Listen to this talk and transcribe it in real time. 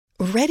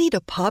Ready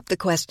to pop the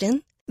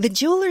question? The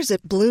jewelers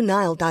at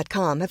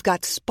BlueNile.com have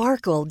got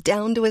sparkle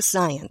down to a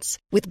science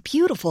with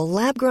beautiful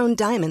lab-grown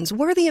diamonds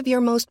worthy of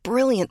your most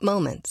brilliant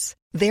moments.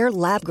 Their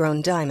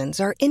lab-grown diamonds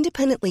are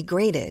independently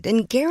graded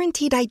and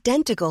guaranteed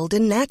identical to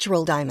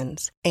natural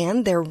diamonds,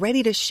 and they're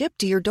ready to ship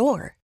to your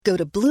door. Go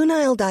to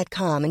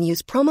BlueNile.com and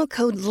use promo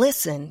code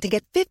LISTEN to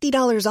get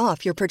 $50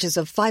 off your purchase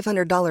of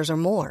 $500 or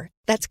more.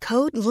 That's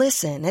code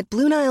LISTEN at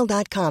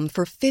BlueNile.com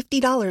for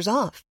 $50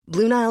 off.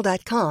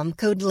 BlueNile.com,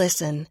 code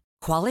LISTEN.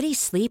 Quality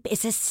sleep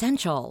is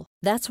essential.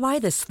 That's why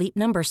the Sleep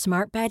Number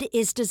Smart Bed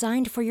is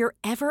designed for your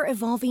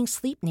ever-evolving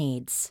sleep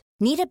needs.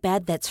 Need a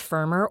bed that's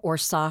firmer or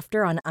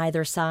softer on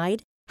either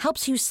side?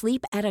 Helps you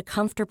sleep at a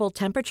comfortable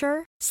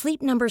temperature?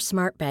 Sleep Number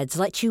Smart Beds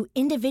let you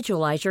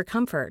individualize your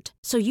comfort,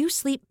 so you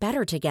sleep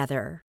better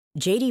together.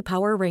 J.D.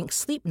 Power ranks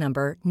Sleep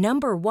Number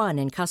number 1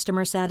 in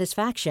customer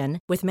satisfaction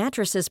with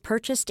mattresses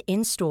purchased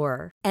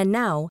in-store. And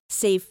now,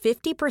 save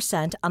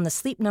 50% on the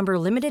Sleep Number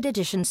Limited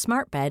Edition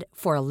Smart Bed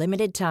for a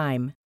limited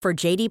time. For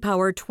J.D.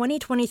 Power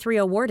 2023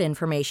 award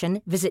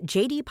information, visit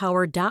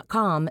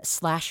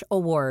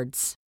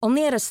jdpower.com/awards.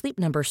 Only at a Sleep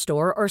Number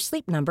store or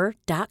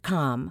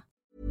sleepnumber.com.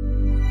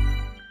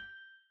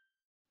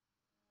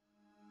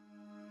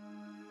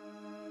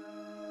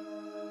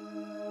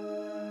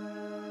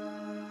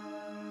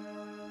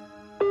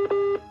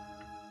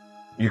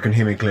 You can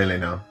hear me clearly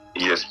now?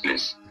 Yes,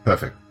 please.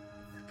 Perfect.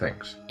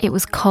 Thanks. It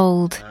was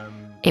cold.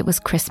 It was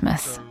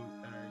Christmas.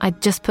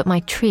 I'd just put my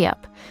tree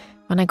up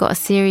when I got a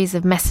series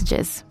of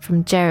messages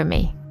from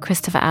Jeremy,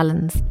 Christopher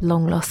Allen's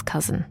long-lost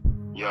cousin.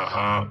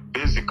 Yeah,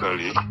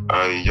 basically,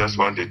 I just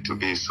wanted to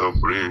be so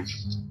brief.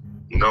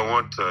 You know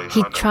what?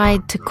 He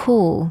tried to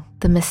call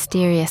the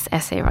mysterious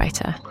essay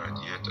writer. But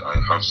yet I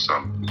have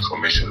some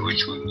information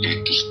which we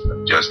need to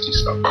seek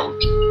justice about.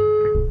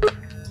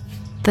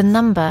 The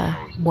number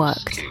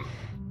worked,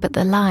 but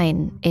the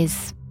line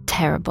is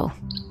terrible.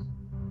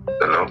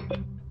 Hello?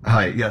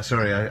 Hi, yeah,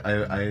 sorry,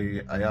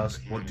 I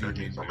asked, what do you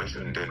need?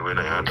 Information, then when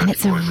I heard And that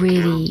it's he a was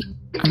really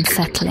killed,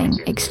 unsettling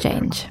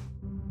exchange.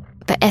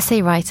 The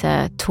essay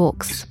writer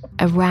talks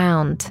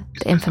around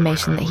the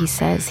information that he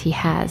says he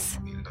has.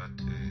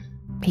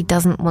 He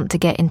doesn't want to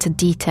get into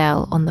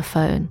detail on the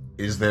phone.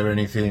 Is there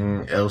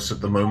anything else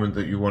at the moment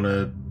that you want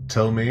to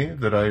tell me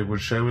that I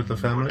would share with the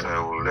family? What I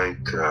would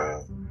like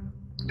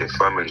the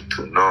family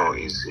to know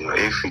is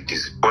if it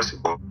is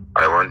possible,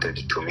 I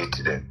wanted to meet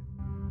them.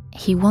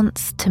 He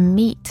wants to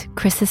meet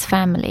Chris's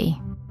family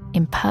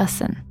in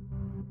person.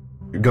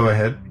 Go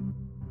ahead.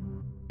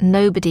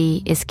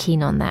 Nobody is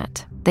keen on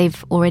that.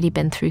 They've already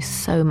been through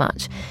so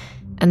much.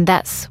 And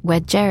that's where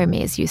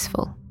Jeremy is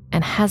useful,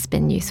 and has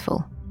been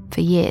useful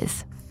for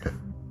years. Okay.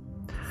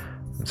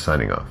 I'm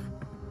signing off.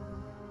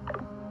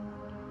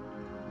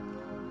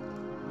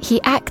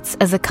 He acts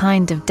as a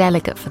kind of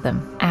delegate for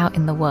them out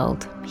in the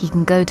world. He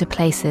can go to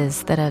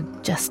places that are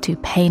just too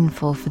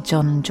painful for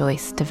John and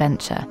Joyce to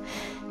venture.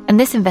 And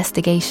this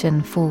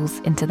investigation falls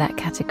into that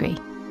category.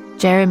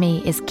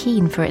 Jeremy is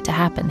keen for it to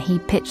happen. He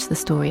pitched the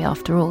story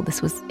after all.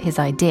 This was his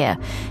idea.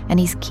 And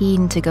he's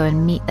keen to go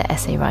and meet the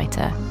essay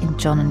writer in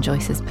John and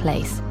Joyce's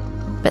place.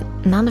 But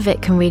none of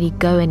it can really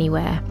go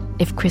anywhere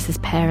if Chris's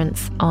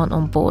parents aren't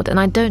on board. And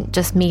I don't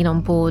just mean on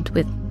board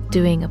with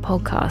doing a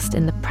podcast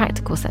in the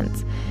practical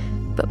sense,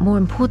 but more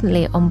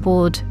importantly, on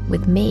board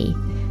with me.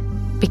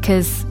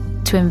 Because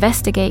to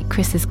investigate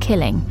Chris's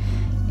killing,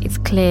 it's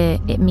clear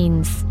it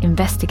means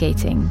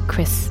investigating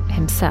Chris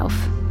himself.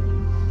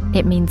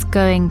 It means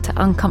going to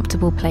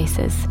uncomfortable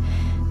places.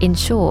 In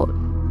short,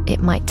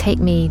 it might take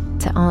me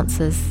to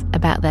answers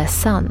about their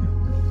son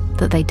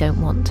that they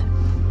don't want.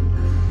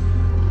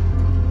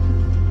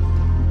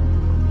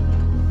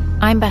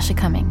 I'm Basha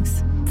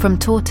Cummings. From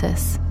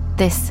Tortoise,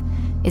 this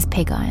is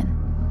Pig Iron.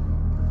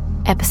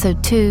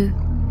 Episode 2,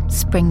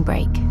 Spring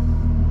Break.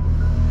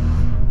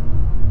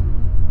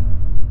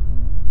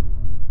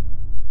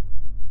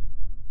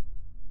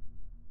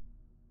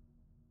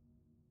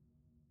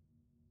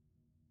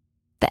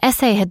 The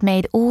essay had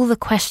made all the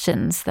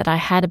questions that I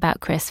had about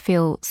Chris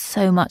feel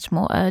so much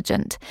more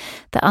urgent.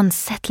 The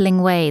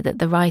unsettling way that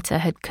the writer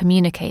had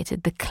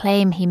communicated, the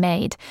claim he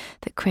made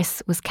that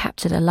Chris was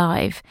captured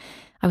alive.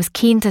 I was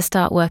keen to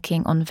start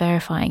working on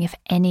verifying if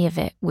any of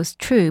it was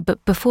true,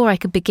 but before I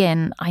could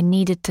begin, I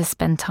needed to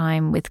spend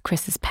time with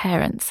Chris's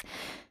parents.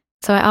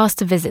 So I asked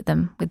to visit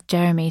them, with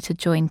Jeremy to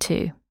join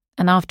too.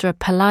 And after a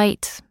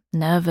polite,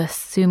 nervous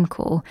Zoom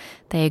call,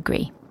 they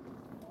agree.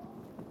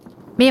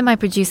 Me and my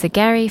producer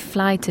Gary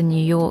fly to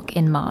New York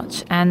in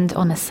March, and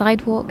on a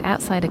sidewalk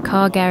outside a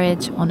car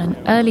garage on an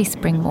early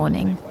spring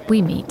morning,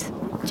 we meet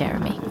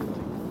Jeremy.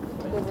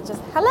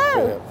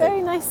 Hello,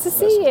 very nice to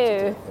see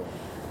you.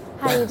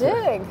 How are you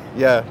doing?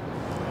 Yeah,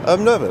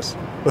 I'm nervous.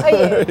 Are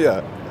you?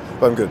 Yeah,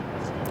 but I'm good.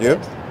 You?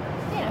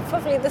 Yeah,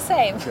 probably the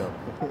same.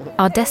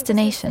 Our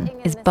destination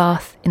is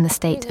Bath in the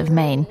state of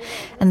Maine,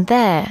 and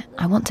there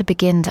I want to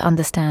begin to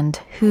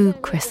understand who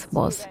Chris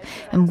was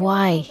and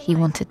why he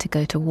wanted to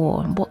go to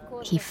war and what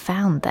he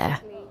found there.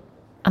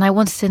 And I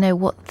wanted to know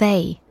what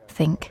they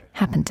think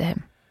happened to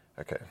him.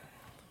 Okay.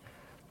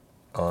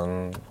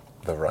 On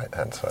The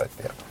right-hand side,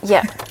 yeah.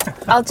 Yeah.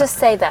 I'll just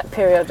say that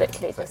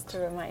periodically just to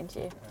remind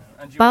you.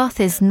 Bath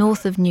is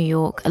north of New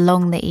York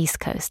along the East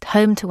Coast,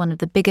 home to one of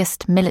the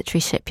biggest military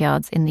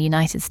shipyards in the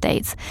United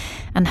States,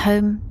 and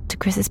home to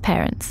Chris's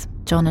parents,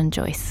 John and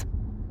Joyce.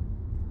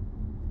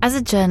 As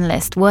a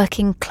journalist,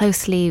 working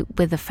closely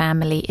with a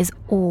family is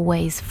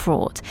always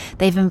fraught.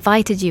 They've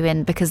invited you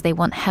in because they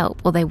want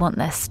help or they want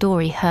their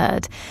story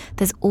heard.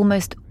 There's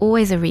almost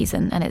always a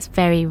reason, and it's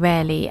very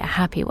rarely a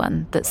happy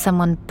one, that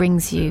someone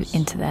brings you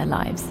into their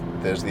lives.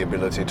 There's the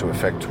ability to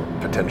affect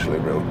potentially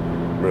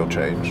real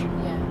change.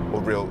 Or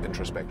real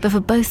introspection. But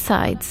for both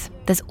sides,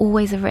 there's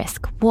always a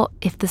risk. What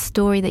if the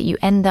story that you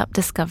end up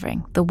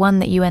discovering, the one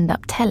that you end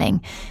up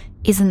telling,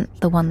 isn't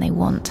the one they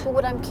want? Well,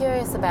 what I'm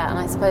curious about, and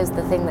I suppose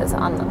the thing that's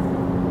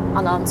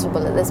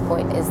unanswerable at this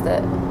point, is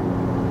that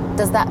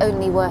does that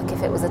only work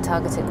if it was a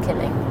targeted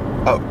killing?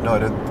 Oh, no,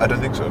 I don't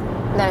think so.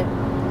 No.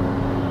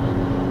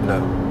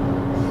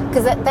 No.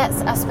 Because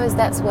I suppose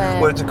that's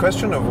where... Well, it's a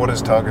question of what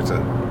is targeted.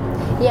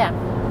 Yeah.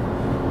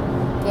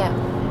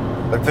 Yeah.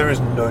 Like, there is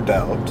no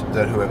doubt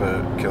that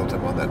whoever killed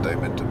him on that day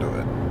meant to do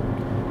it.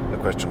 The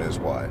question is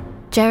why.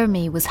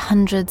 Jeremy was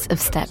hundreds of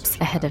steps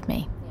ahead of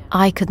me.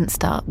 I couldn't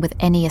start with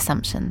any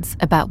assumptions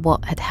about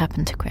what had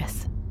happened to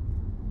Chris.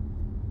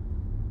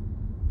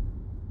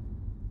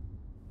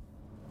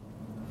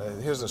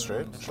 Here's the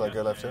street. Shall I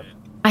go left here?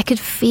 I could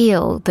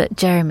feel that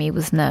Jeremy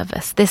was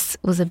nervous. This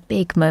was a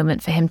big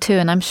moment for him too,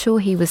 and I'm sure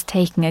he was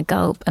taking a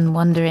gulp and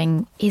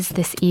wondering, is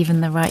this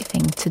even the right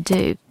thing to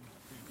do?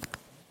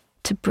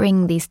 To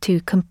bring these two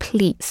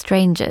complete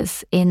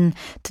strangers in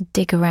to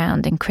dig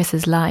around in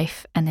Chris's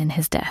life and in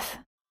his death.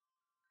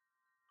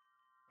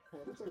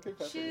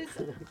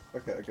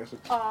 Okay, I guess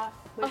it's...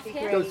 would be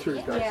great. Go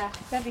through, guys. Yeah,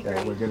 that'd be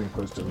great. We're getting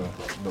close to the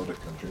Nordic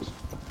countries.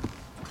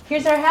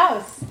 Here's our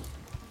house.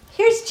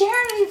 Here's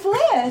Jeremy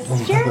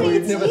Bliss. Jeremy,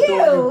 it's never you.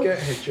 thought you'd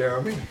get here,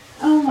 Jeremy.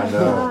 Oh my I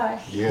know.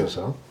 gosh. Years,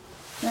 huh?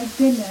 My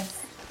goodness.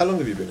 How long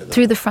have you been in there?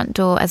 Through the front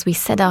door, as we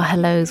said our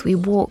hellos, we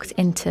walked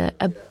into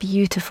a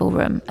beautiful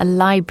room, a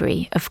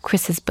library of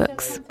Chris's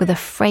books, with a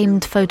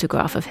framed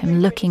photograph of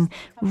him looking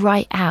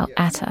right out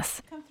at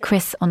us.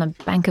 Chris on a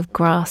bank of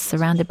grass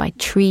surrounded by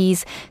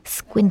trees,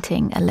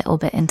 squinting a little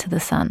bit into the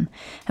sun.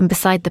 And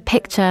beside the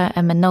picture, a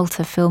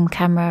Minolta film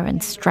camera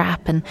and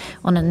strap, and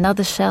on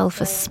another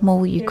shelf, a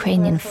small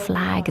Ukrainian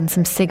flag and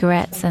some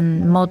cigarettes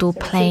and model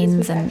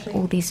planes and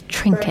all these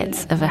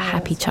trinkets of a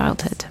happy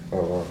childhood.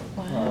 Oh,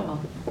 Wow.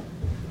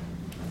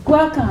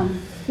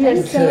 Welcome.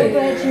 We're so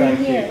glad you're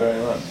here.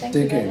 very much.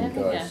 Dig in,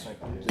 guys.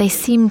 They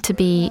seem to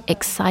be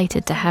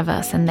excited to have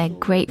us, and they're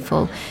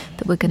grateful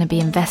that we're going to be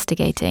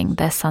investigating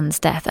their son's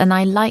death. And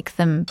I like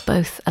them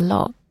both a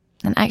lot.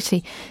 And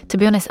actually, to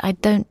be honest, I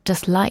don't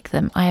just like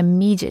them, I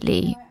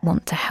immediately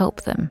want to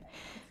help them.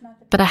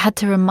 But I had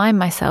to remind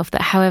myself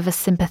that however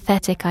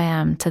sympathetic I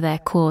am to their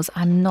cause,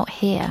 I'm not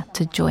here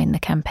to join the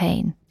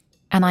campaign.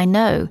 And I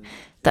know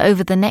that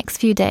over the next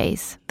few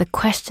days, the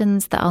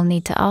questions that I'll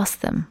need to ask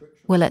them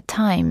will at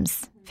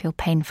times feel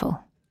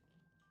painful.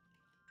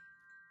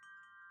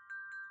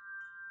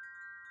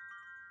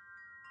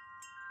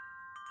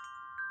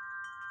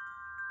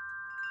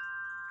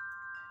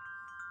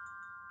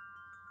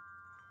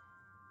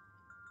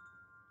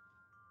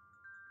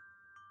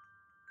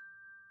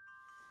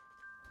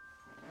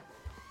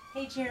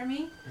 Hey,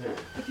 Jeremy,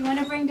 if you want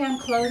to bring down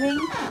clothing,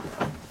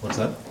 What's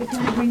that? if you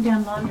want to bring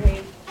down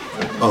laundry.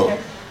 Oh,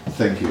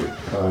 thank you.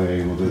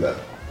 I will do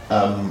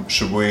that.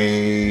 Should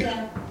we...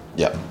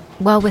 Yeah.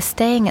 While we're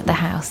staying at the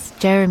house,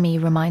 Jeremy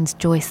reminds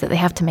Joyce that they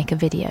have to make a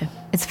video.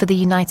 It's for the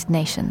United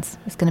Nations.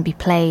 It's going to be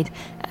played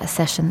at a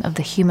session of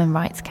the Human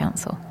Rights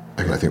Council.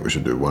 I think we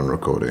should do one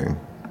recording.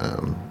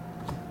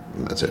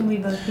 That's it. Can we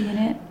both be in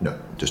it? No,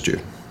 just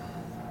you.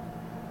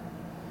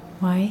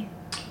 Why?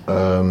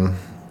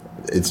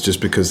 It's just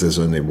because there's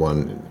only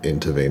one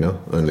intervener,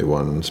 only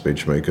one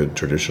speechmaker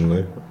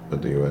traditionally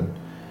at the UN.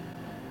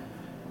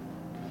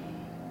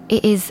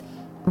 It is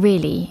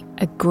really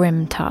a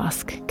grim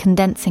task,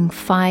 condensing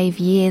 5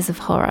 years of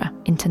horror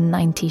into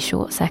 90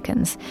 short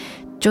seconds.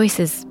 Joyce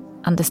is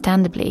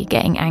understandably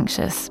getting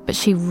anxious, but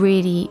she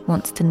really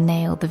wants to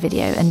nail the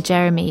video, and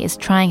Jeremy is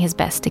trying his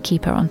best to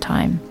keep her on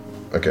time.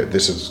 Okay,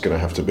 this is going to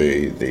have to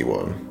be the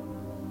one.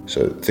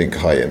 So think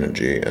high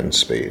energy and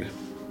speed.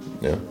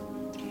 Yeah?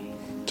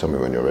 Tell me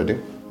when you're ready.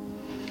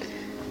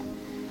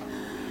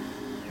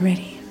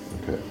 Ready.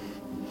 Okay,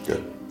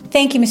 good.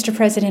 Thank you, Mr.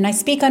 President. I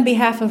speak on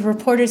behalf of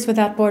Reporters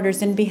Without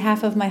Borders and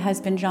behalf of my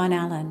husband, John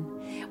Allen.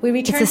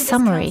 It's a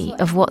summary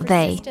of what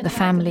they, the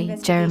family,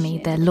 Jeremy,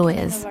 their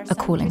lawyers, are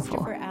calling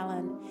for.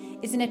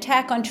 Is an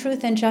attack on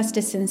truth and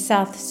justice in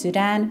South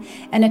Sudan,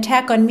 an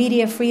attack on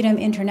media freedom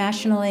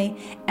internationally,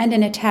 and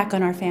an attack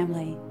on our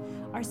family.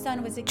 Our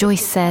son was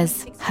Joyce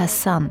says her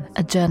son,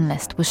 a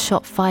journalist, was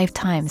shot 5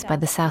 times by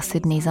the South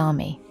Sudanese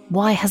army.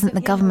 Why hasn't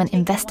the government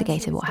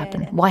investigated what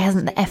happened? Why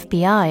hasn't the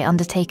FBI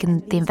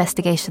undertaken the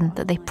investigation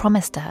that they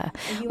promised to her?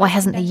 Why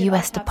hasn't the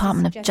US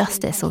Department of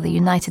Justice or the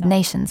United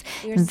Nations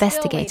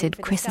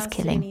investigated Chris's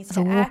killing as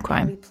a war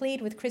crime? We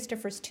plead with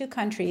Christopher's 2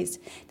 countries,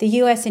 the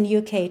US and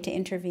UK, to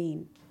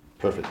intervene.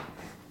 Perfect.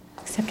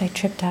 Except I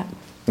tripped up.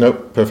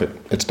 Nope,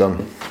 perfect. It's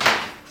done.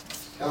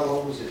 How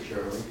long was it,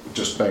 Jeremy?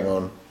 Just bang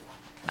on.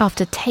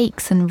 After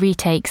takes and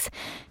retakes,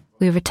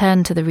 we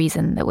return to the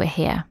reason that we're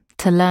here,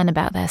 to learn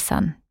about their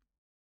son.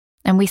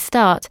 And we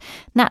start,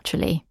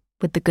 naturally,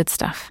 with the good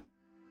stuff.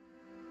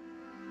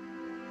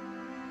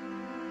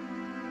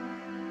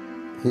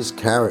 His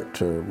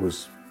character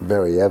was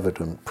very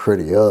evident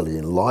pretty early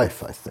in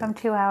life, I think. From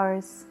 2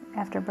 hours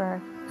after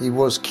birth. He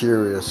was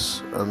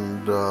curious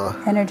and...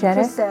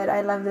 energetic. Chris said,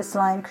 I love this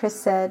line, Chris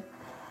said,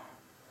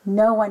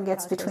 no one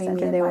gets between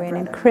me and they were in,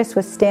 and Chris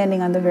was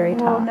standing on the very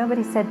top. Well,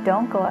 nobody said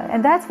don't go up.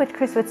 And that's what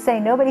Chris would say.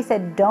 Nobody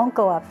said don't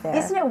go up there.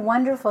 Isn't it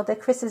wonderful that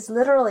Chris is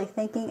literally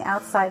thinking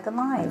outside the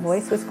lines? His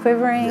voice was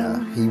quivering.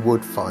 Yeah, he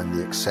would find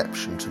the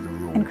exception to the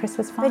rule. And Chris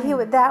was fine.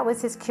 But that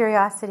was his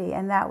curiosity,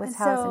 and that was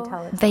how his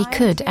intelligence. They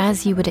could,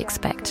 as you would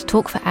expect,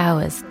 talk for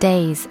hours,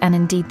 days, and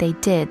indeed they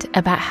did,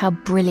 about how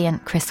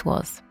brilliant Chris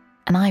was.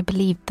 And I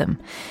believed them.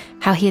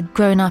 How he had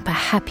grown up a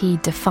happy,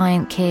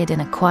 defiant kid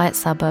in a quiet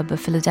suburb of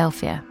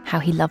Philadelphia. How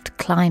he loved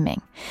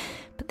climbing.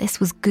 But this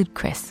was good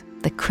Chris.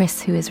 The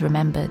Chris who is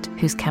remembered,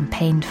 who's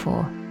campaigned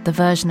for. The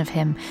version of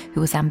him who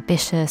was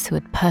ambitious, who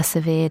had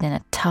persevered in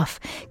a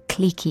tough,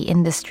 cliquey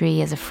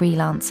industry as a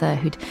freelancer,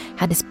 who'd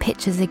had his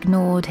pictures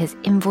ignored, his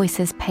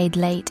invoices paid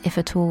late, if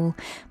at all,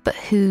 but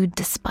who,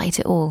 despite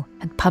it all,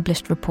 had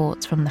published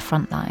reports from the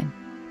front line.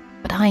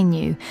 But I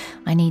knew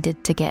I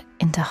needed to get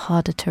into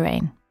harder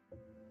terrain.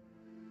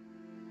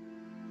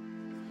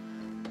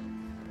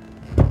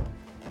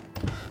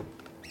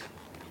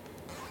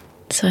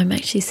 So I'm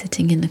actually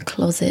sitting in a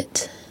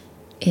closet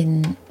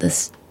in the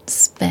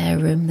spare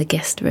room, the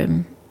guest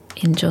room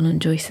in John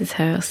and Joyce's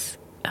house.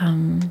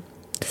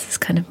 This is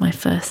kind of my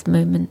first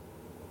moment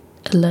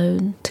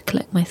alone to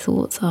collect my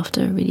thoughts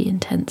after a really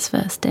intense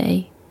first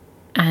day.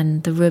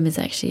 And the room is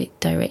actually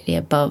directly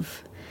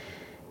above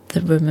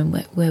the room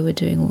where we're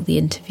doing all the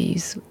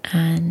interviews.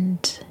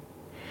 And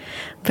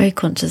I'm very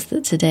conscious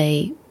that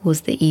today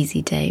was the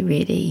easy day,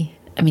 really.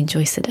 I mean,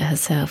 Joyce said it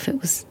herself,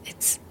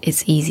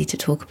 it's easy to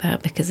talk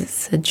about because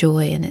it's a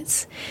joy, and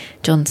it's,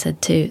 John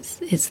said too,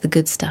 it's the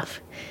good stuff.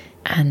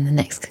 And the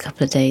next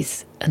couple of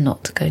days are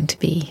not going to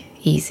be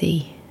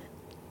easy.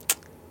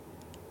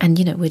 And,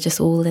 you know, we're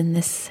just all in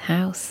this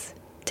house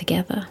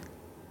together.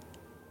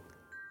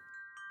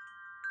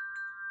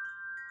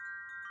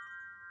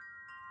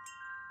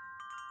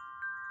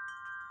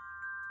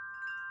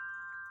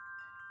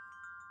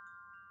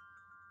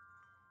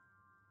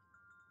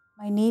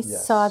 My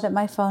niece saw that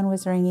my phone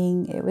was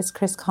ringing. It was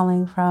Chris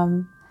calling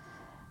from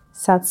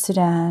South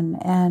Sudan.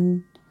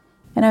 And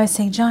I was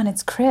saying, John,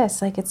 it's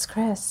Chris. Like, it's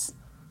Chris.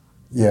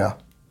 Yeah.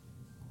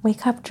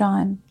 Wake up,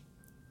 John.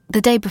 The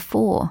day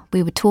before,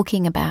 we were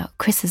talking about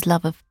Chris's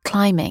love of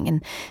climbing,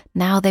 and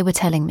now they were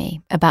telling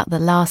me about the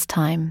last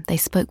time they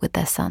spoke with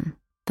their son,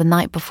 the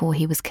night before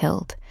he was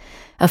killed.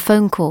 A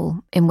phone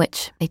call in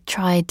which they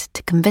tried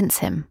to convince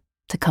him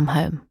to come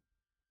home.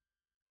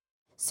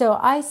 So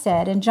I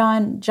said, and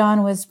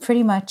John was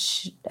pretty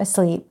much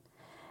asleep.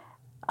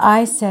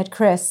 I said,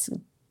 Chris,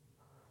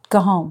 go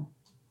home.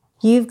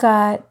 You've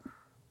got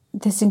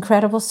this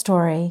incredible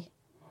story.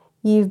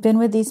 You've been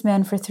with these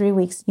men for 3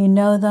 weeks. You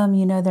know them.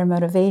 You know their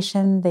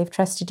motivation. They've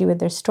trusted you with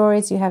their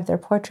stories. You have their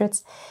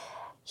portraits.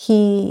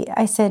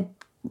 I said,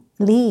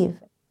 leave.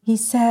 He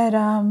said,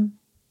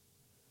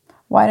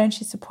 why don't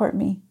you support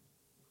me?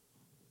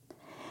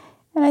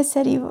 And I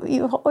said,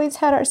 you've always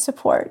had our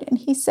support. And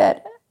he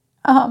said,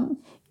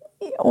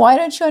 why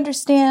don't you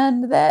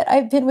understand that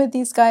I've been with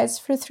these guys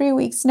for 3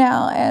 weeks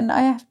now, and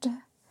I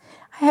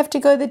have to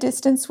go the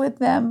distance with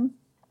them.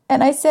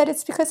 And I said,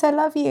 it's because I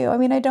love you. I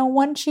mean, I don't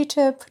want you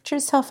to put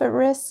yourself at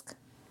risk.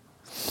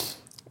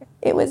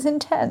 It was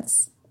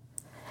intense.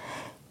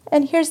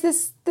 And here's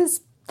this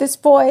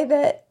boy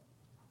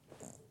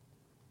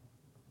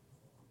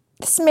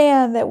this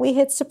man that we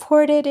had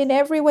supported in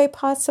every way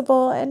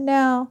possible, and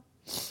now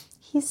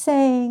he's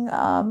saying,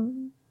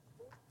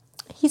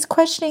 he's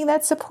questioning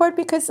that support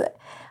because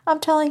I'm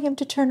telling him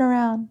to turn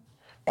around.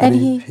 And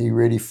he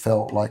really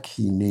felt like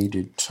he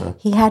needed to.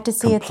 He had to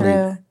see it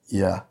through.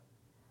 Yeah.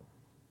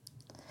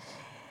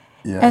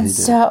 Yeah. And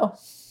so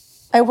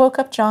I woke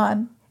up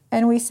John,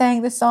 and we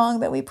sang the song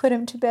that we put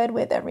him to bed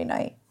with every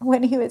night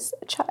when he was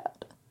a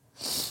child.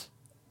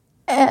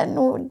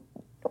 And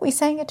we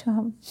sang it to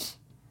him.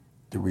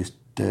 Did we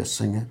dare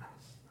sing it?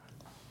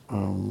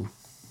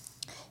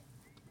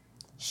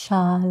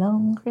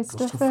 Shalom,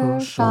 Christopher.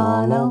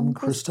 Shalom,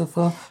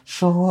 Christopher.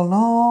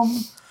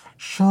 Shalom,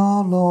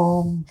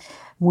 shalom.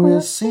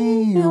 We'll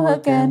see you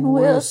again.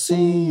 We'll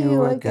see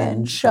you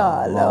again.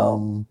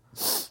 Shalom,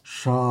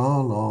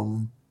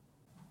 shalom.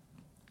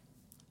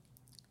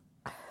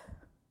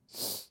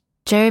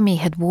 Jeremy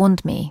had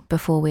warned me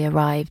before we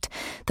arrived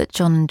that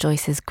John and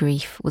Joyce's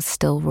grief was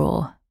still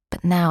raw,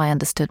 but now I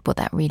understood what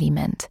that really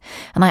meant,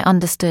 and I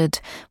understood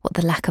what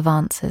the lack of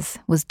answers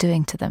was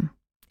doing to them.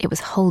 It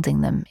was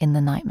holding them in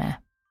the nightmare.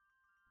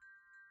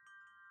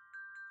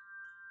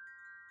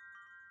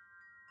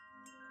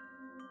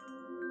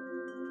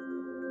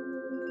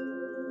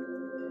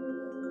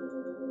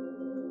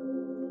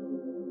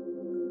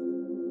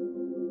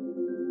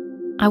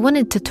 I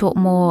wanted to talk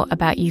more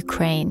about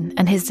Ukraine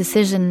and his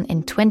decision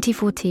in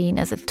 2014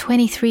 as a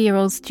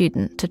 23-year-old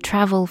student to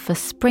travel for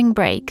spring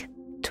break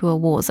to a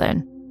war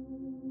zone.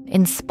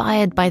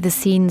 Inspired by the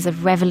scenes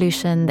of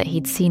revolution that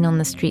he'd seen on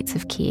the streets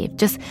of Kyiv,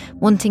 just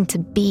wanting to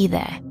be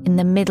there in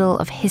the middle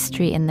of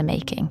history in the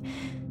making.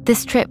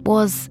 This trip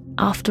was,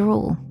 after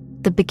all,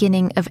 the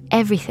beginning of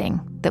everything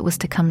that was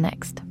to come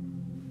next.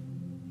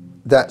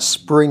 That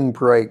spring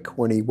break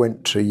when he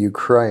went to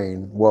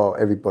Ukraine while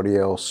everybody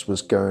else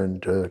was going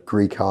to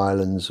Greek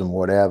islands and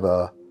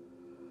whatever,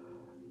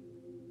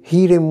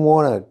 he didn't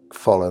want to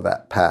follow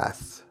that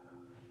path.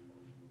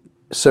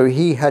 So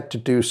he had to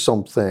do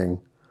something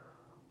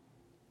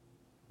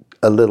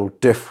a little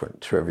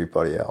different to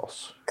everybody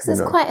else. Because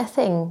it's quite a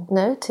thing,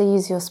 no, to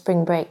use your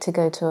spring break to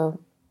go to a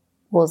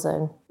war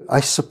zone. I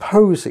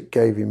suppose it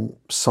gave him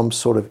some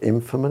sort of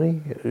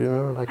infamy,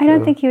 I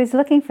don't think he was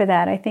looking for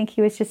that. I think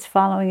he was just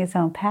following his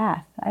own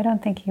path. I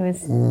don't think he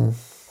was...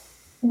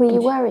 Were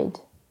you worried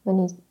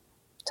when he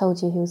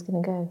told you he was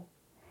going to go?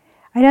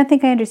 I don't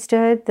think I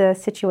understood the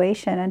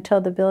situation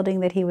until the building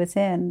that he was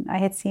in. I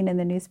had seen in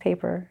the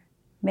newspaper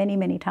many,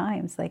 many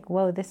times, like,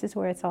 whoa, this is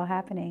where it's all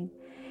happening.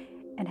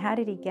 And how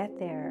did he get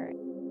there?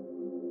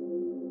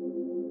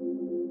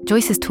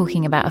 Joyce is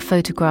talking about a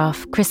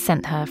photograph Chris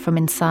sent her from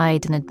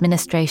inside an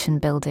administration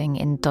building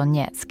in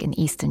Donetsk in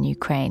eastern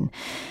Ukraine.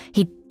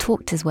 He'd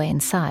talked his way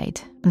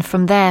inside, and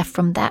from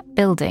that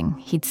building,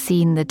 he'd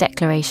seen the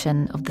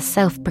declaration of the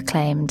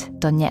self-proclaimed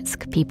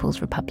Donetsk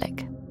People's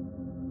Republic.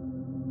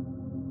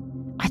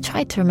 I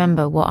tried to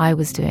remember what I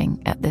was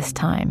doing at this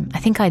time. I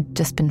think I'd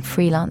just been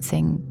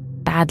freelancing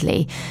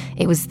badly.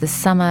 It was the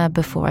summer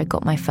before I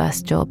got my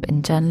first job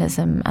in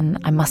journalism, and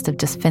I must have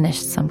just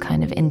finished some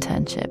kind of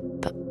internship.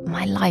 But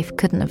my life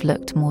couldn't have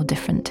looked more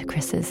different to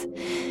Chris's.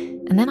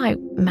 And then I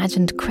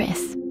imagined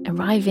Chris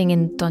arriving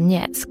in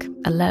Donetsk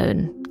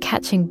alone,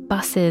 catching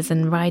buses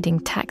and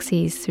riding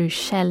taxis through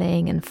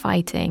shelling and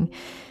fighting.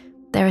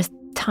 There are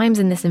times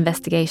in this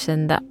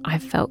investigation that I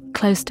felt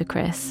close to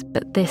Chris,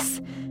 but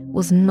this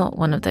was not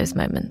one of those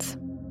moments.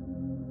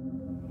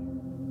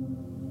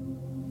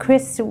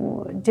 Chris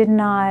did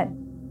not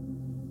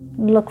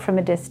look from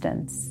a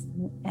distance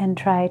and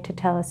try to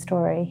tell a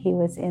story. He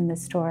was in the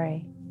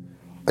story.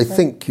 I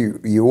think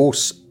you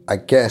also, I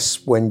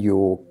guess, when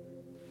you're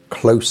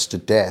close to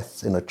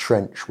death in a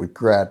trench with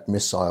Grad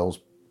missiles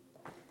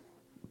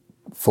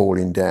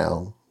falling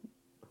down,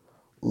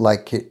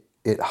 like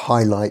it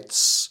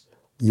highlights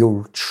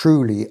you're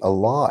truly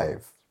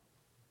alive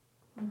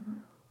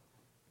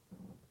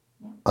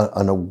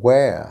and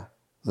aware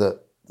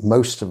that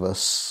most of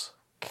us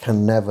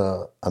can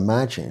never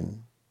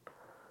imagine.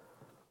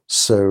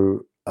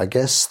 So I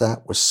guess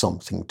that was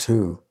something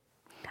too.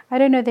 I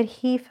don't know that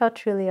he felt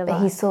truly alive.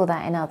 But he saw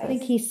that in others. I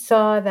think he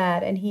saw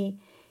that, and he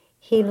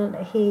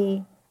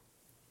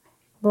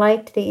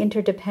liked the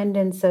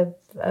interdependence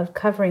of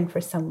covering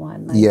for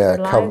someone. Like their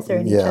lives are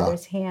in each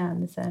other's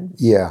hands. And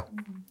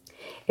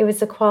it was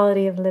the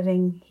quality of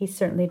living he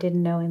certainly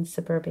didn't know in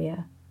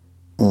suburbia.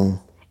 And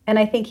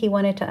I think he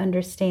wanted to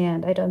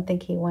understand. I don't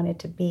think he wanted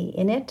to be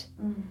in it.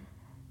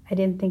 I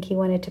didn't think he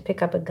wanted to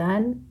pick up a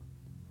gun.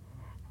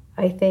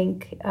 I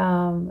think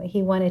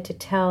he wanted to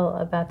tell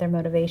about their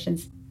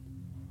motivations.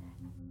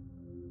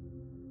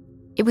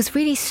 It was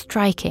really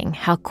striking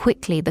how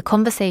quickly the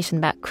conversation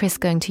about Chris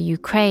going to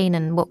Ukraine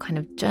and what kind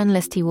of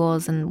journalist he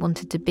was and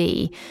wanted to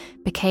be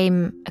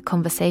became a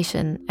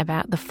conversation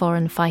about the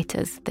foreign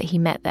fighters that he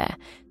met there.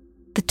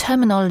 The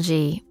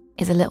terminology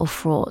is a little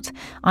fraught.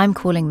 I'm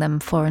calling them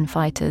foreign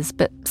fighters,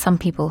 but some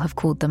people have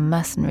called them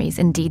mercenaries.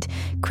 Indeed,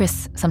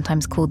 Chris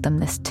sometimes called them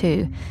this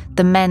too.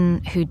 The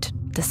men who'd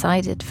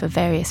decided for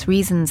various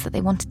reasons that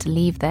they wanted to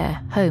leave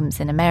their homes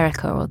in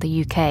America or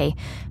the UK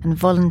and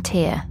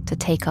volunteer to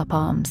take up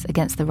arms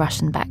against the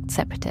Russian-backed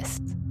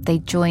separatists. They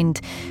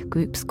joined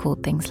groups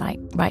called things like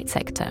Right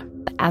Sector,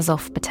 the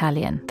Azov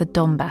Battalion, the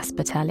Donbass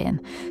Battalion.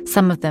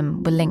 Some of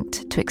them were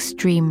linked to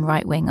extreme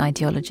right-wing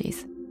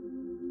ideologies.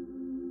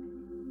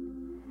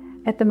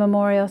 At the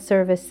memorial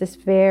service, this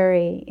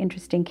very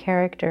interesting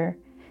character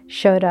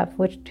showed up,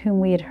 whom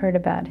we had heard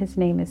about. His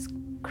name is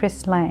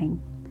Chris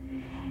Lang.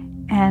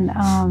 And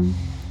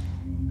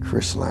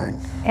Chris Lang.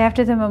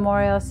 After the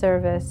memorial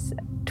service,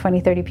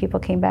 20, 30 people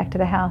came back to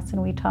the house,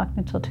 and we talked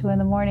until 2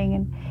 a.m.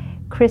 And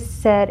Chris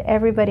said,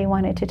 everybody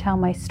wanted to tell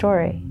my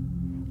story.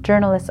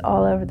 Journalists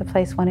all over the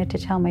place wanted to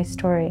tell my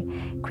story.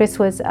 Chris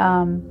was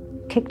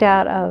kicked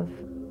out of,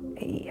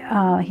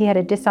 he had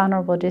a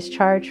dishonorable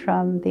discharge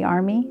from the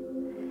Army.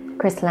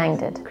 Chris Lang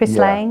did. Chris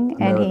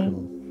Lang,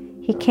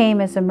 and he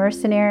came as a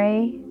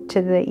mercenary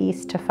to the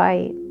east to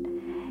fight.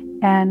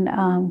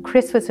 And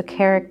Chris was a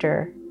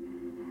character.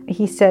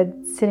 He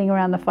said, sitting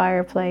around the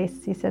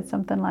fireplace, he said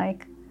something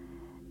like,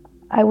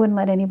 I wouldn't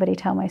let anybody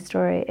tell my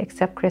story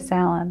except Chris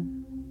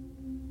Allen.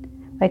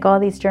 Like, all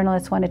these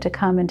journalists wanted to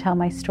come and tell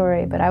my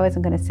story, but I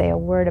wasn't going to say a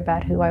word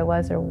about who I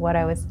was or what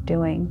I was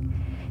doing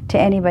to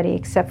anybody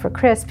except for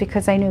Chris,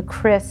 because I knew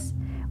Chris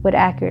would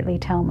accurately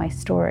tell my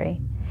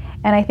story.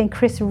 And I think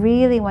Chris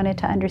really wanted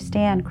to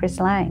understand Chris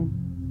Lang.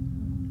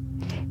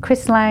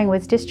 Chris Lang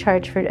was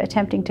discharged for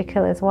attempting to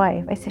kill his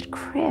wife. I said,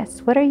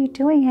 Chris, what are you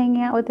doing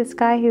hanging out with this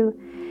guy who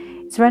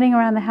is running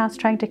around the house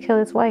trying to kill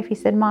his wife? He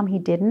said, Mom, he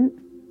didn't.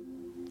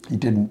 He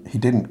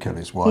didn't kill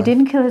his wife. He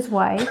didn't kill his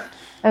wife.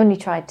 Only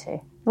tried to.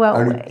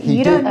 Well,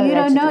 you don't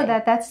know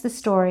that. That's the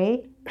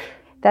story.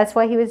 That's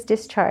why he was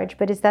discharged.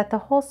 But is that the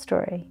whole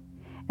story?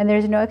 And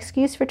there's no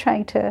excuse for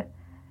trying to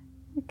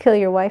kill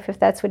your wife if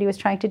that's what he was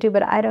trying to do.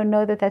 But I don't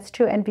know that that's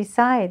true. And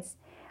besides,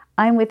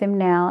 I'm with him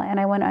now, and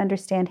I want to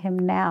understand him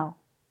now.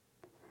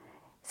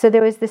 So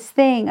there was this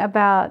thing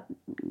about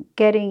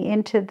getting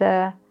into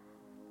the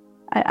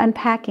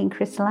unpacking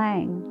Chris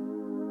Lang.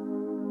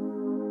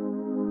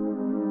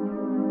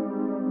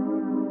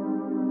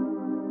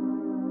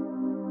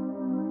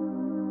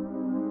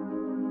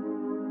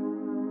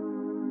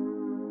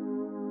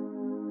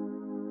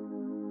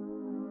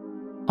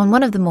 On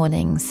one of the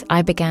mornings,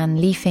 I began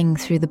leafing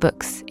through the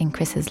books in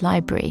Chris's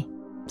library.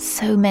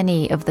 So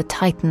many of the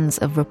titans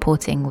of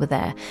reporting were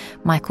there.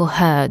 Michael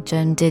Hurd,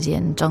 Joan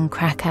Didion, Jon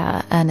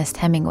Krakauer, Ernest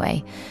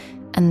Hemingway.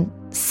 And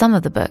some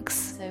of the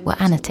books were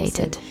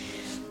annotated.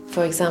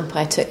 For example,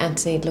 I took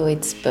Anthony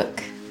Lloyd's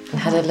book and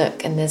had a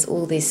look, and there's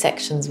all these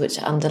sections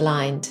which are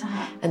underlined.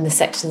 And the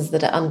sections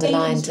that are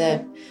underlined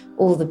are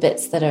all the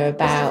bits that are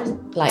about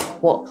like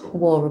what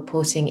war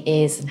reporting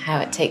is and how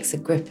it takes a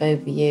grip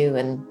over you,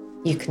 and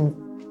you can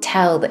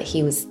tell that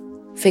he was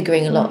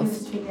figuring a lot of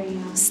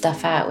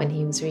stuff out when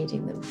he was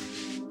reading them.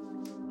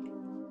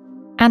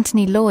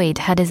 Anthony Lloyd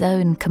had his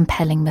own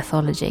compelling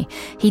mythology.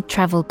 He'd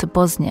travelled to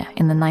Bosnia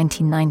in the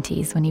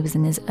 1990s when he was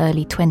in his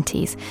early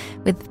 20s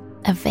with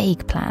a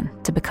vague plan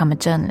to become a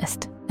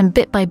journalist. And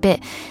bit by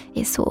bit,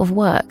 it sort of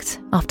worked.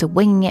 After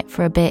winging it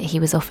for a bit, he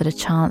was offered a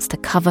chance to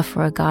cover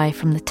for a guy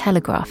from the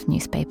Telegraph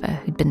newspaper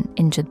who'd been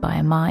injured by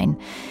a mine.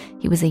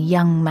 He was a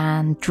young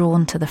man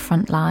drawn to the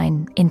front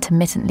line,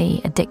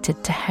 intermittently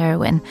addicted to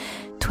heroin.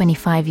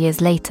 25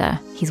 years later,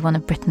 he's one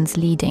of Britain's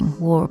leading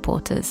war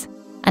reporters.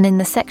 And in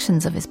the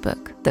sections of his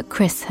book that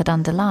Chris had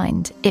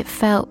underlined, it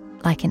felt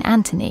like in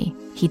Anthony,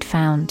 he'd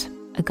found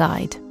a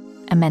guide,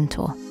 a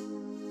mentor.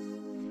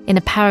 In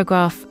a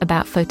paragraph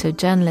about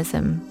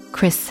photojournalism,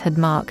 Chris had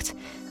marked,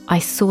 "I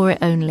saw it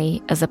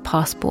only as a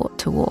passport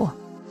to war."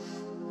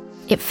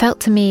 It felt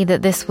to me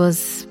that this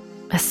was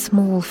a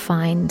small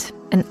find,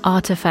 an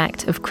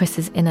artifact of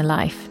Chris's inner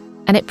life,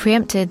 and it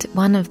preempted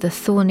one of the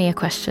thornier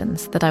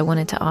questions that I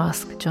wanted to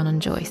ask John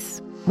and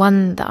Joyce,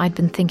 one that I'd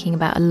been thinking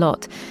about a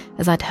lot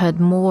as I'd heard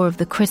more of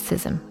the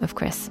criticism of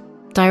Chris,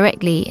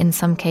 directly in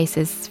some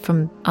cases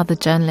from other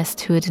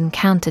journalists who had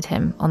encountered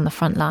him on the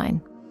front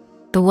line.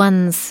 The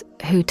ones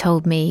who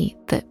told me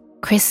that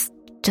Chris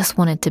just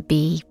wanted to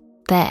be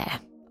there,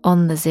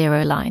 on the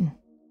zero line.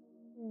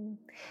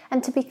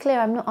 And to be clear,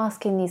 I'm not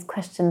asking these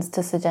questions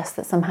to suggest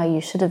that somehow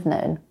you should have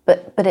known,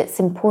 but it's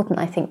important,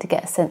 I think, to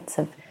get a sense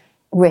of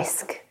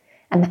risk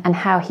and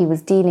how he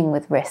was dealing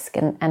with risk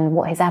and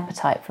what his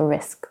appetite for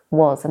risk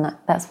was. And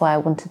that's why I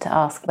wanted to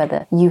ask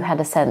whether you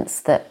had a sense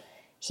that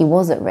he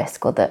was at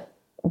risk, or that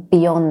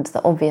beyond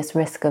the obvious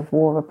risk of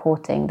war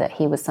reporting, that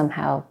he was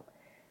somehow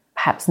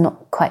perhaps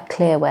not quite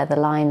clear where the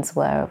lines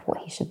were of what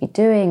he should be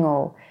doing,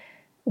 or,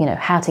 you know,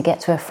 how to get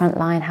to a front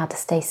line, how to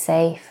stay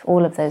safe,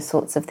 all of those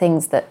sorts of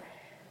things that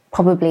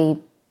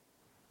probably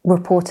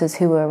reporters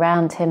who were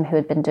around him, who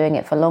had been doing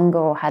it for longer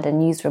or had a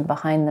newsroom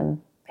behind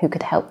them who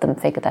could help them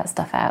figure that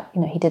stuff out.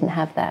 You know, he didn't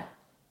have that.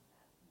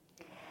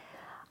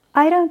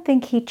 I don't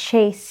think he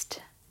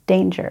chased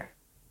danger.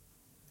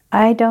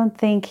 I don't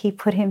think he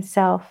put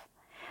himself...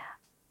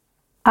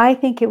 I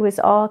think it was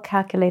all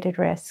calculated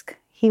risk.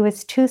 He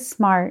was too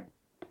smart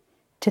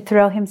to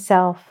throw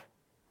himself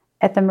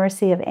at the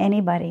mercy of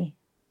anybody.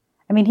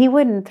 I mean, he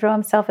wouldn't throw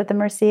himself at the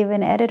mercy of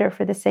an editor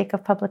for the sake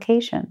of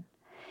publication.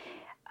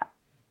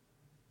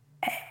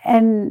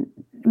 And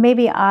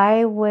maybe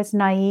I was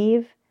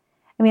naive.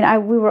 I mean,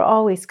 we were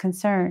always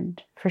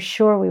concerned. For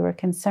sure we were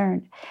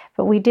concerned.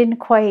 But we didn't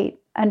quite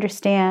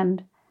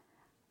understand.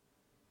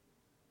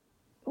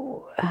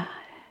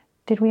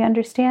 Did we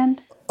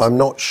understand? I'm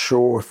not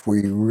sure if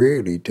we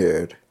really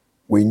did.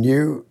 We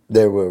knew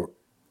there were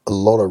a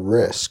lot of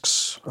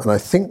risks. And I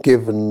think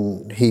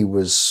given he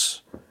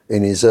was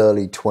in his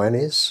early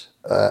 20s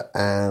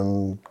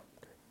and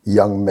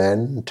young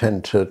men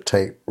tend to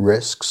take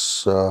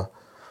risks,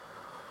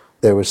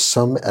 there was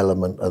some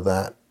element of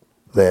that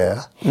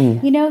there.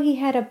 You know, he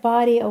had a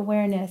body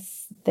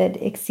awareness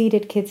that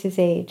exceeded kids his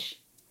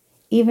age,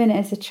 even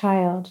as a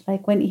child.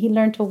 Like when he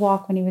learned to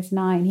walk when he was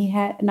 9, he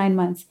had 9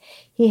 months.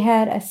 He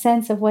had a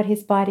sense of what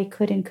his body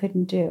could and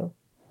couldn't do.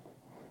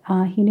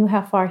 He knew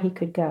how far he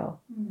could go.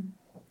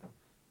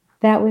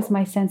 That was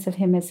my sense of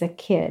him as a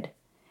kid.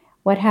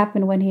 What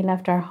happened when he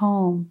left our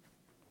home?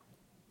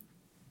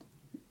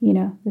 You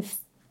know, I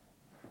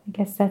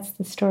guess that's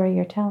the story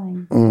you're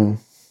telling.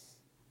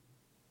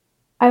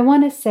 I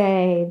want to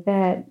say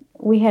that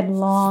we had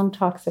long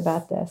talks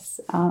about this,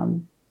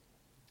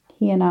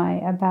 he and I,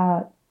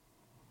 about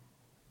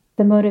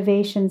the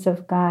motivations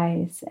of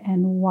guys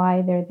and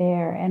why they're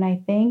there. And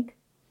I think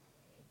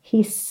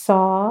he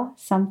saw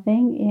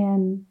something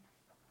in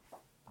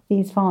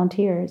these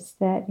volunteers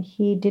that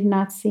he did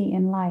not see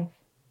in life,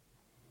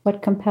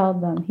 what compelled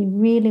them. He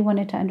really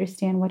wanted to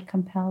understand what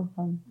compelled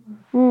them.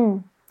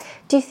 Mm.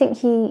 Do you think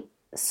he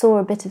saw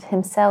a bit of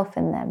himself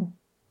in them?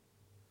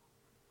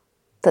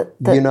 That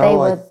their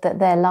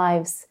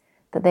lives,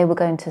 that they were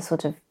going to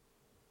sort of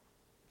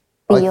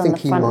be on the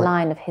front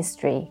line of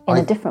history in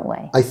a different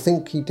way? I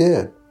think he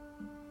did,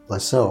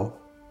 myself.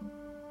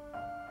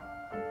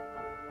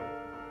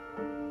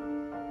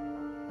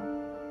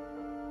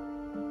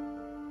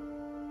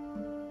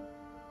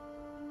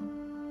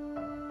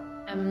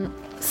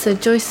 So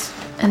Joyce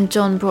and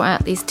John brought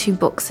out these 2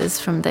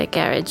 boxes from their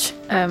garage.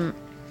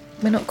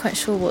 We're not quite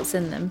sure what's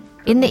in them.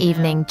 In the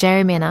evening,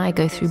 Jeremy and I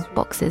go through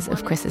boxes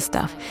of Chris's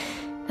stuff.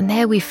 And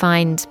there we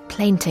find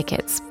plane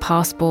tickets,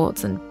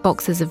 passports and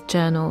boxes of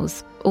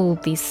journals, all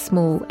these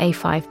small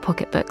A5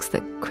 pocketbooks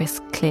that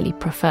Chris clearly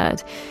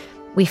preferred.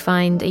 We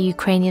find a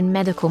Ukrainian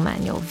medical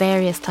manual,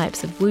 various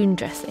types of wound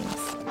dressings.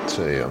 It's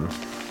a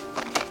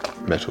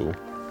metal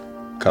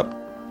cup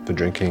for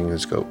drinking.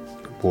 It's got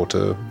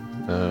water,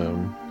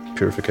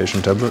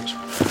 purification tablets.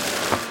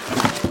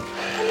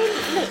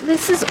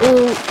 This is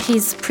all,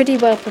 he's pretty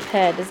well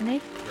prepared, isn't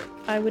he?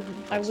 I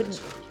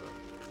wouldn't.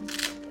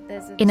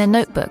 In a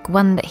notebook,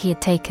 one that he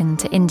had taken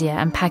to India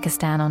and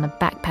Pakistan on a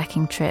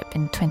backpacking trip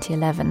in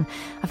 2011,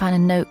 I found a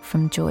note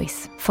from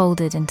Joyce,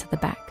 folded into the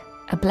back.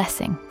 A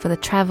blessing for the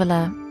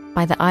traveller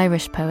by the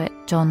Irish poet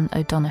John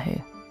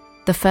O'Donoghue.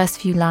 The first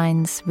few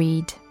lines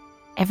read,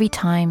 "Every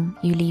time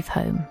you leave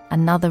home,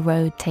 another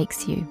road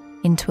takes you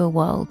into a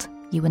world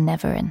you were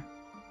never in."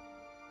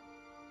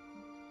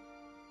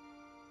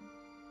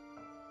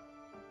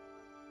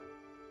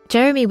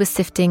 Jeremy was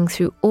sifting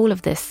through all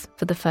of this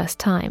for the first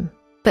time.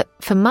 But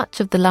for much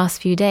of the last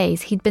few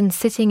days, he'd been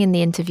sitting in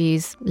the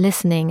interviews,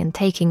 listening and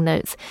taking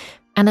notes.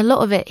 And a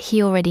lot of it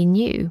he already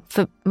knew.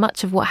 For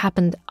much of what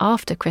happened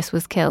after Chris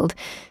was killed,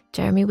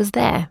 Jeremy was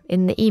there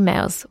in the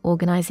emails,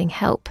 organising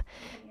help.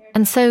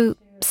 And so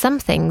some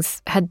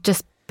things had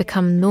just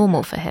become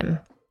normal for him.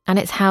 And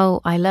it's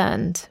how I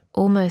learned,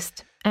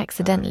 almost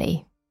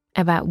accidentally,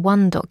 about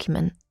one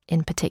document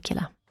in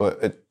particular. Well,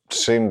 it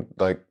seemed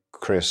like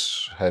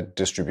Chris had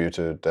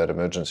distributed that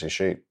emergency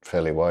sheet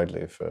fairly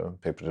widely for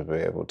people to be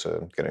able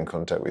to get in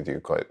contact with you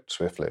quite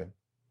swiftly.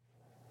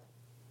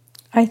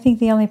 I think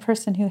the only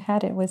person who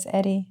had it was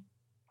Eddie.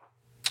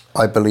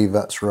 I believe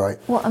that's right.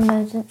 What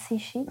emergency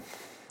sheet?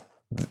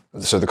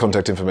 So the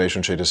contact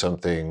information sheet is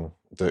something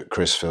that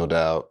Chris filled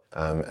out,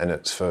 and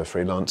it's for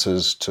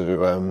freelancers to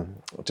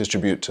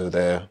distribute to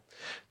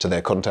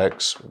their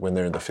contacts when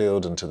they're in the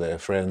field and to their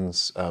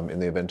friends in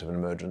the event of an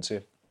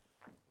emergency.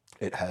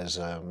 It has...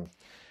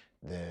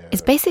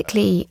 It's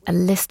basically a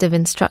list of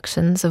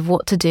instructions of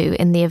what to do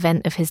in the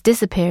event of his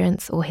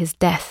disappearance or his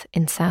death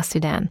in South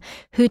Sudan,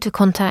 who to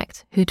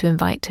contact, who to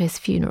invite to his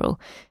funeral.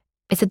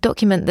 It's a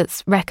document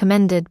that's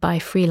recommended by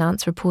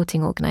freelance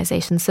reporting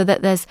organisations so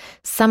that there's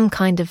some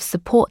kind of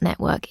support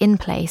network in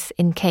place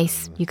in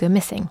case you go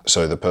missing.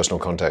 So the personal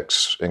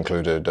contacts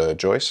included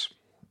Joyce,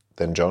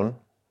 then John.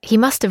 He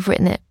must have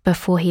written it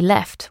before he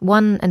left.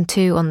 1 and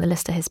 2 on the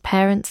list are his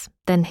parents,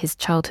 then his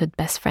childhood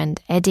best friend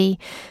Eddie,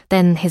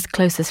 then his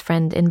closest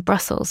friend in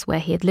Brussels, where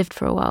he had lived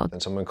for a while.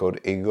 And someone called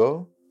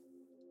Igor,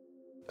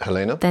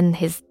 Helena. Then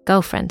his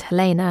girlfriend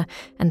Helena,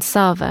 and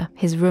Sava,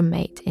 his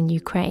roommate in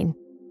Ukraine.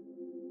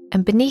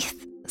 And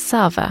beneath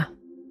Sava,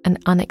 an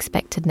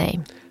unexpected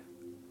name.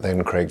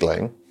 Then Craig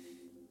Lang.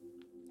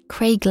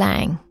 Craig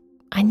Lang.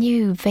 I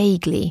knew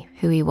vaguely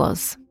who he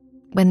was.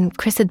 When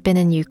Chris had been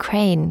in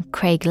Ukraine,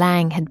 Craig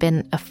Lang had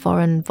been a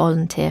foreign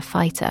volunteer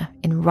fighter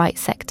in Right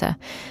Sector,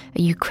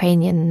 a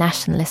Ukrainian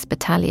nationalist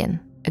battalion,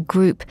 a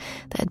group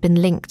that had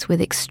been linked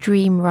with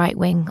extreme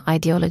right-wing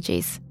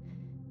ideologies.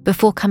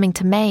 Before coming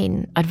to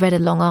Maine, I'd read a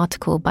long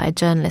article by a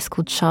journalist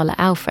called Charlotte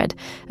Alfred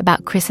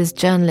about Chris's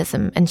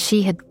journalism, and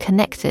she had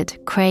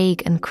connected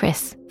Craig and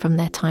Chris from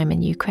their time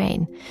in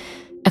Ukraine.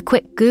 A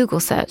quick Google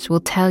search will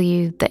tell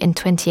you that in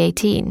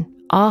 2018,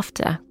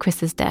 after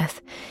Chris's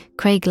death,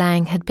 Craig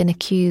Lang had been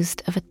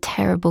accused of a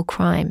terrible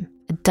crime,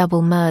 a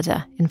double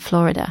murder in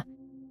Florida.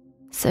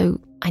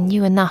 So I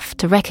knew enough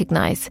to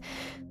recognise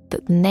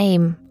that the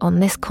name on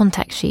this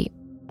contact sheet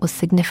was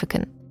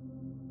significant.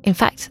 In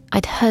fact,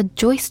 I'd heard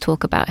Joyce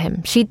talk about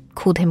him. She'd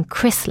called him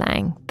Chris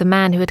Lang, the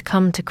man who had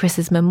come to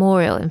Chris's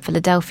memorial in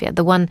Philadelphia,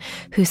 the one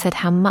who said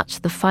how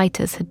much the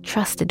fighters had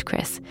trusted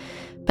Chris.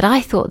 But I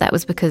thought that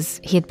was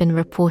because he had been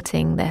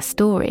reporting their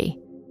story.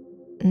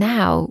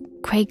 Now,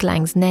 Craig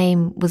Lang's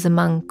name was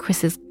among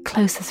Chris's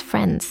closest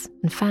friends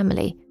and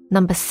family,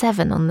 number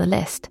 7 on the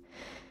list.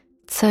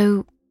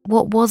 So,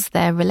 what was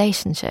their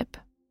relationship,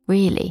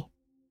 really?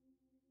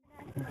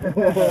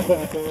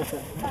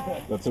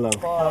 Lots of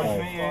love.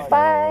 Bye.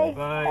 Bye.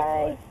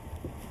 Bye.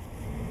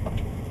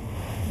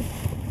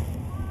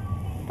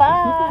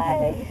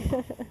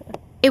 Bye.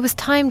 It was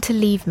time to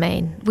leave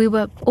Maine. We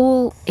were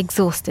all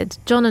exhausted,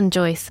 John and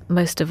Joyce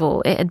most of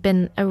all. It had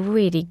been a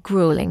really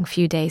gruelling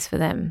few days for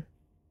them.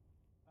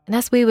 And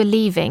as we were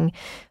leaving,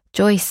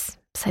 Joyce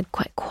said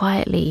quite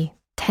quietly,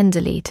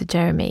 tenderly to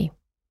Jeremy,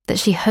 that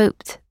she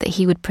hoped that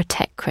he would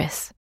protect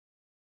Chris.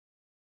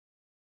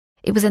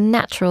 It was a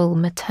natural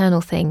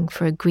maternal thing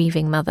for a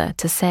grieving mother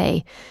to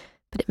say,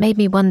 but it made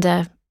me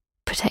wonder,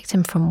 protect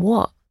him from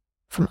what?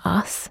 From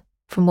us?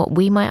 From what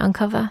we might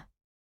uncover?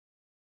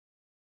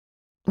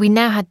 We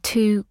now had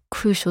two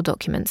crucial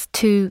documents,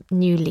 two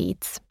new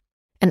leads.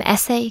 An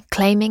essay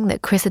claiming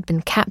that Chris had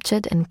been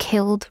captured and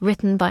killed,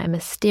 written by a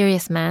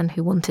mysterious man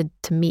who wanted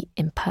to meet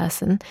in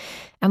person.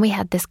 And we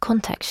had this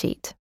contact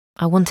sheet.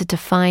 I wanted to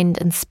find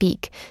and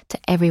speak to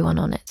everyone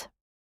on it.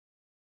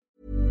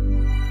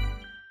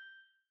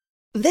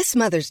 This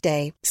Mother's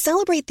Day,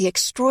 celebrate the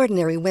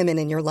extraordinary women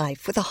in your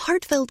life with a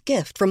heartfelt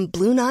gift from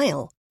Blue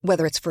Nile.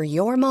 Whether it's for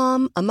your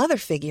mom, a mother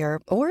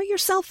figure, or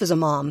yourself as a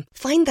mom,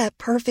 find that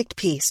perfect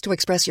piece to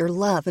express your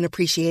love and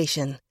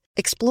appreciation.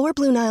 Explore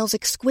Blue Nile's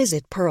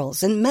exquisite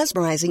pearls and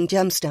mesmerizing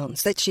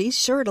gemstones that she's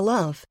sure to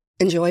love.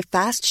 Enjoy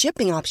fast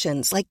shipping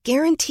options like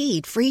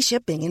guaranteed free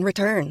shipping and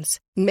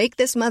returns. Make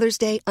this Mother's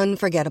Day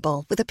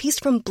unforgettable with a piece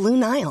from Blue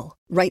Nile.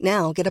 Right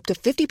now, get up to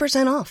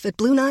 50% off at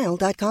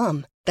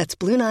BlueNile.com. That's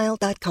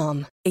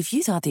BlueNile.com. If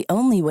you thought the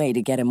only way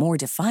to get a more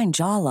defined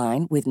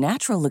jawline with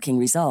natural-looking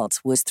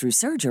results was through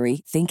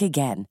surgery, think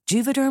again.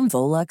 Juvederm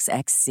Volux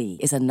XC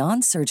is a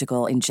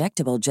non-surgical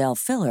injectable gel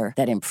filler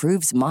that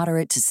improves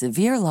moderate to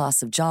severe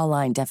loss of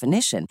jawline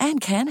definition and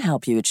can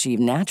help you achieve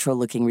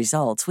natural-looking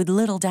results with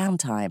little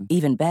downtime.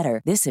 Even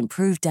better, this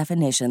improved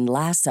definition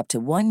lasts up to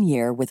 1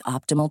 year with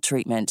optimal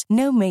treatment.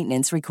 No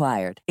maintenance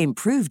required.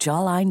 Improve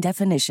jawline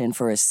definition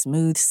for a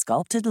smooth,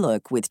 sculpted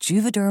look with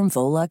Juvederm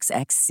Volux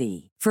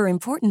XC. For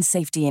important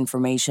safety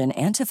information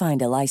and to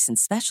find a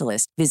licensed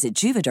specialist, visit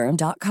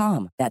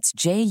Juvederm.com. That's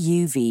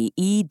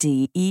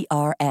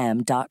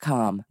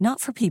JUVEDERM.com.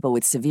 Not for people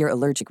with severe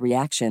allergic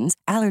reactions,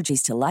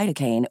 allergies to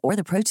lidocaine, or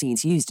the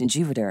proteins used in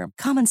Juvederm.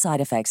 Common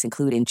side effects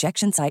include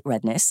injection site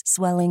redness,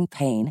 swelling,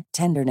 pain,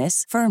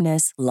 tenderness,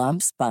 firmness,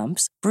 lumps,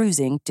 bumps,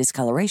 bruising,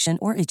 discoloration,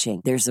 or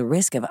itching. There's a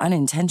risk of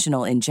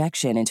unintentional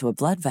injection into a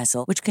blood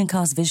vessel, which can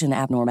cause vision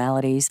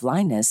abnormalities,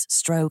 blindness,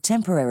 stroke,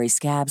 temporary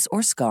scabs,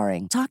 or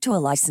scarring. Talk to a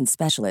licensed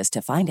specialist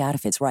to find out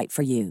if it's right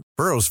for you.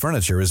 Burrow's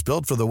furniture is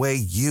built for the way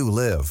you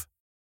live.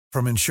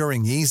 From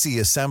ensuring easy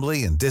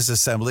assembly and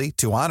disassembly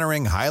to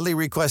honoring highly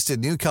requested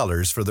new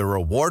colors for their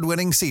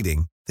award-winning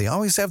seating, they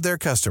always have their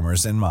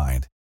customers in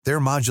mind. Their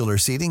modular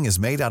seating is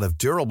made out of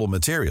durable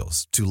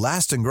materials to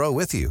last and grow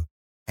with you.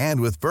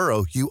 And with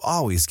Burrow, you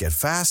always get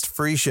fast,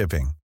 free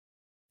shipping.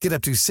 Get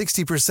up to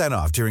 60%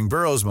 off during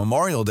Burrow's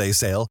Memorial Day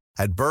sale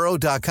at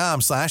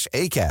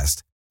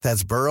burrow.com/ACAST.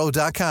 That's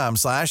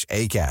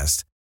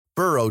burrow.com/ACAST.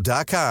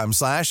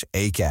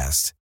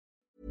 burrow.com/ACAST.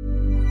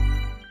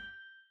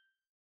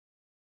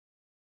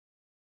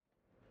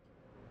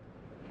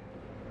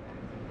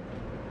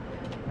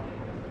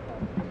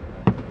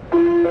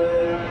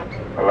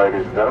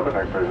 Ladies and gentlemen,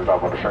 next station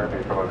stop on the train,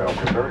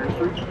 Philadelphia 30th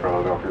Street,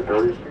 Philadelphia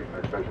 30th Street.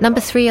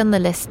 Number 3 on the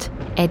list,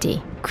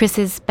 Eddie,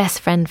 Chris's best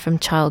friend from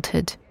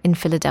childhood in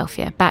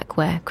Philadelphia, back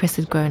where Chris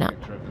had grown up.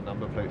 The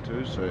number plate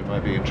too, so it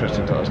might be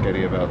interesting to ask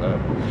Eddie about that.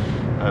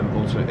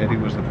 Also, Eddie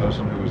was the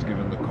person who was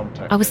given the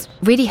contact. I was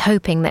really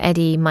hoping that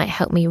Eddie might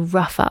help me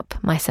rough up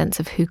my sense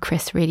of who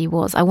Chris really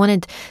was. I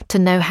wanted to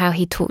know how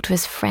he talked to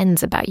his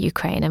friends about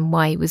Ukraine and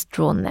why he was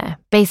drawn there.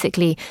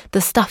 Basically,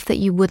 the stuff that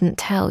you wouldn't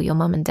tell your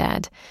mum and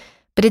dad.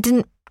 But it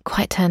didn't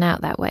quite turn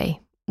out that way.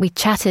 We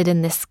chatted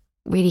in this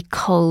really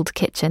cold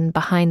kitchen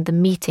behind the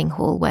meeting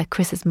hall where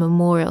Chris's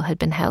memorial had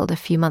been held a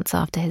few months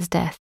after his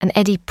death. And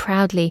Eddie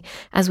proudly,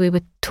 as we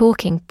were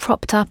talking,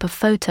 propped up a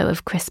photo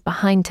of Chris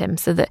behind him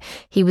so that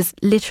he was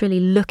literally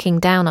looking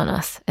down on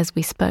us as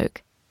we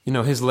spoke. You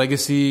know, his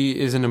legacy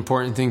is an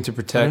important thing to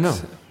protect. I know.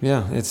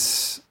 Yeah,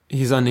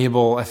 he's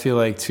unable, I feel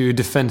like, to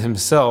defend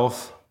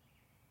himself.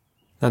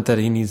 Not that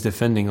he needs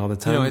defending all the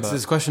time. You know, it's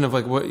this question of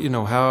like, what, you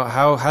know,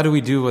 how do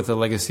we do with the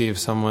legacy of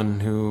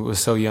someone who was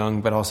so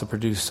young but also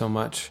produced so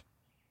much?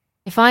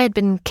 If I had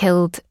been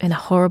killed in a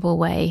horrible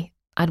way,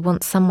 I'd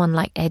want someone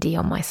like Eddie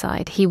on my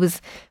side. He was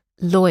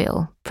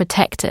loyal,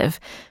 protective,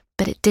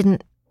 but it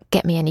didn't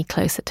get me any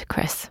closer to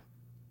Chris.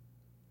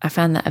 I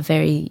found that a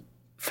very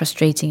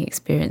frustrating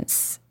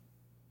experience,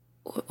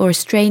 or a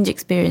strange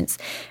experience.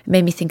 It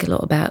made me think a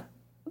lot about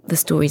the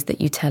stories that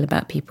you tell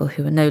about people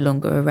who are no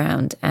longer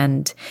around,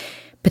 and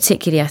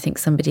particularly I think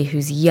somebody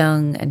who's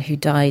young and who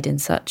died in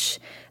such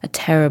a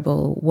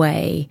terrible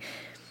way.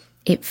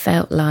 It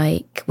felt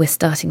like we're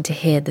starting to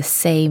hear the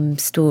same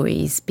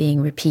stories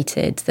being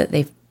repeated, that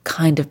they've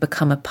kind of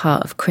become a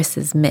part of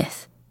Chris's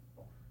myth.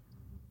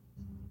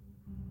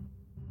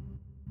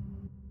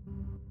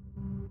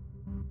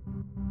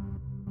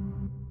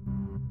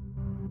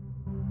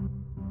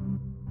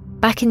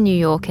 Back in New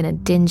York in a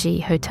dingy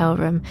hotel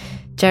room,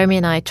 Jeremy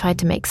and I tried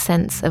to make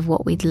sense of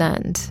what we'd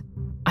learned.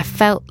 I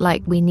felt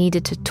like we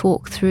needed to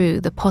talk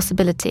through the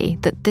possibility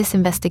that this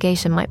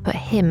investigation might put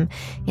him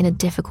in a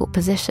difficult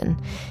position.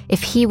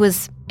 If he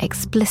was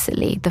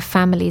explicitly the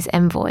family's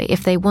envoy,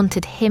 if they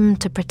wanted him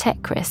to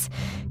protect Chris,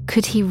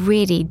 could he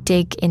really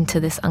dig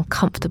into this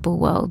uncomfortable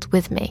world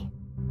with me?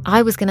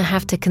 I was going to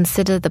have to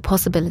consider the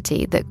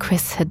possibility that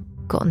Chris had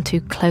gotten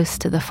too close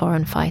to the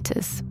foreign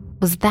fighters?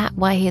 Was that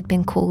why he had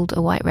been called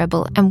a white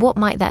rebel? And what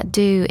might that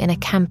do in a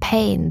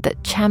campaign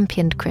that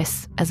championed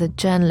Chris as a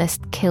journalist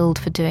killed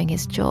for doing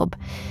his job?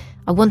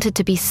 I wanted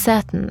to be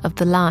certain of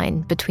the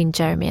line between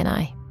Jeremy and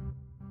I.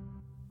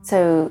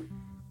 So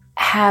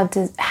how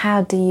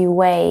do you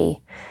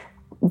weigh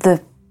the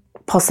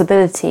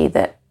possibility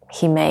that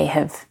he may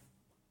have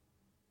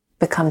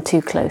become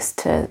too close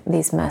to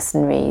these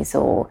mercenaries,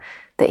 or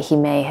that he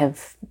may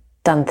have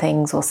done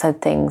things or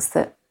said things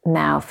that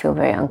now feel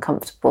very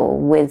uncomfortable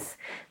with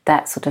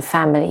that sort of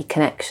family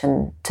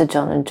connection to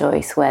John and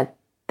Joyce, where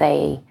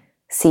they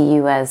see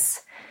you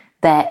as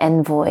their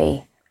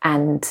envoy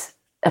and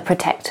a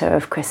protector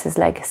of Chris's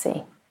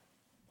legacy?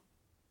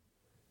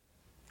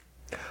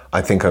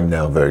 I think I'm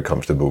now very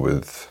comfortable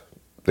with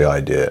the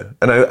idea,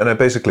 and I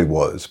basically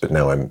was, but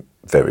now I'm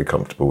very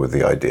comfortable with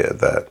the idea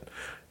that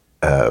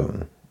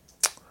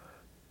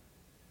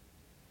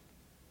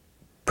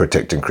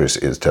protecting Chris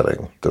is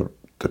telling the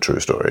true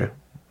story,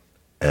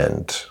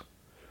 and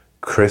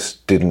Chris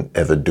didn't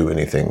ever do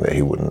anything that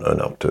he wouldn't own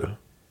up to.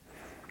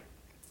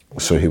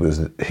 So he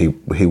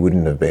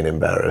wouldn't have been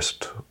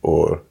embarrassed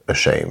or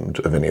ashamed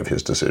of any of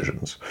his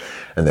decisions,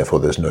 and therefore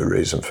there's no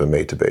reason for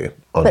me to be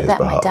on his behalf. But that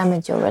might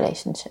damage your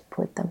relationship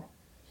with them.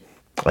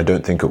 I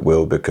don't think it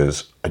will,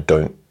 because I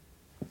don't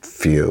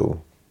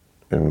feel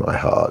in my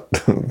heart,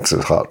 it's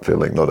a heart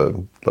feeling, not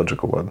a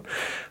logical one,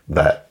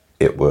 that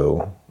it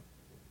will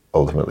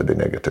ultimately be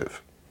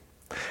negative.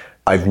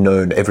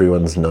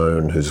 Everyone's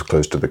known who's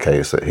close to the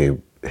case that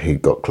he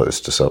got close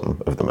to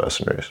some of the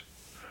mercenaries.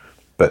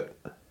 But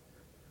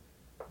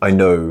I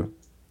know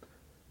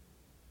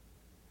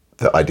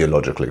that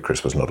ideologically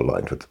Chris was not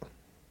aligned with them.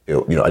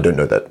 You know, I don't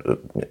know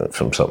that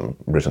from some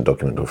written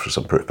document or from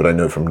some proof, but I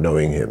know from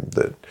knowing him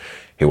that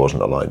he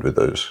wasn't aligned with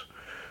those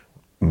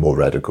more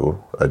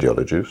radical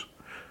ideologies.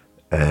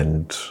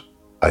 And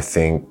I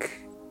think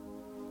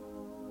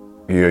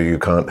you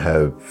can't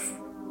have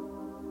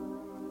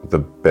the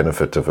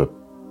benefit of a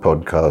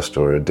podcast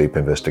or a deep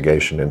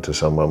investigation into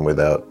someone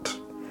without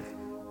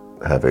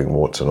having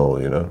warts and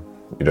all, you know.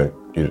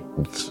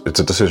 It's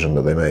a decision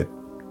that they made.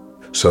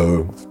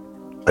 So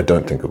I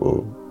don't think it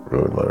will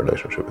ruin my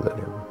relationship with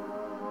any of them.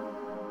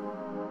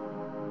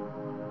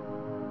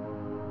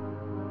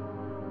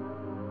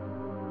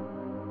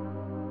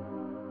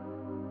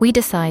 We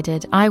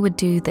decided I would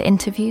do the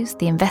interviews,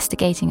 the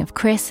investigating of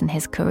Chris and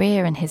his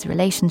career and his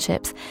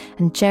relationships,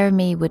 and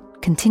Jeremy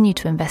would continue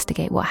to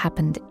investigate what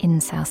happened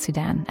in South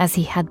Sudan, as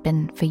he had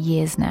been for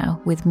years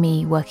now, with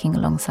me working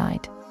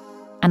alongside.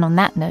 And on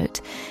that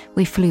note,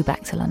 we flew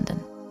back to London.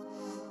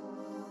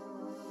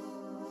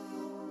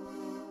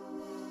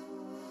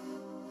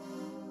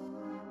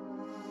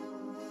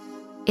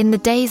 In the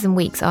days and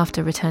weeks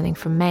after returning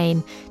from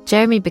Maine,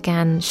 Jeremy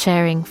began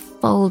sharing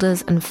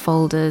folders and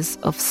folders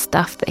of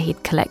stuff that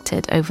he'd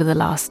collected over the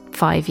last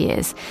 5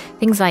 years.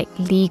 Things like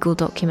legal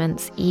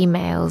documents,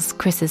 emails,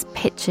 Chris's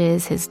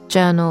pictures, his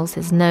journals,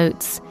 his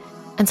notes.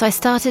 And so I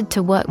started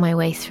to work my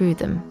way through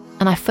them,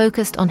 and I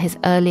focused on his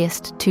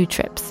earliest 2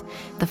 trips.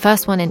 The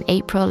first one in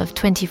April of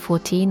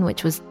 2014,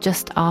 which was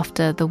just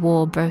after the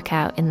war broke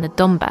out in the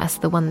Donbass,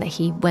 the one that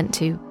he went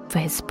to for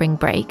his spring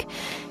break.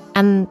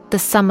 And the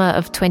summer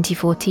of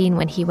 2014,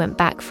 when he went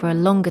back for a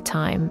longer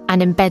time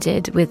and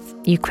embedded with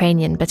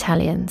Ukrainian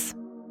battalions.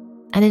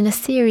 And in a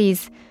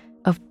series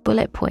of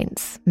bullet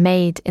points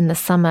made in the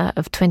summer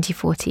of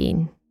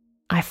 2014,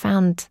 I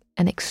found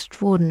an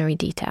extraordinary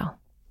detail.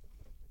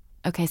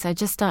 Okay, so I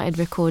just started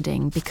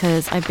recording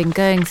because I've been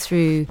going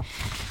through,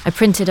 I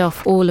printed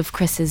off all of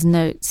Chris's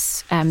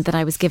notes that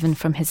I was given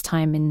from his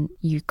time in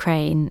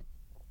Ukraine.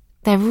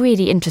 They're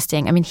really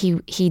interesting. I mean,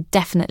 he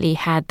definitely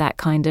had that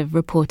kind of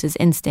reporter's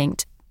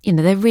instinct. You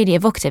know, they're really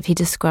evocative. He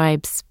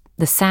describes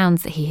the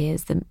sounds that he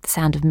hears, the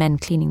sound of men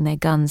cleaning their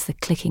guns, the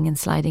clicking and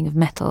sliding of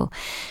metal.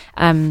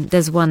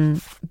 There's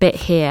one bit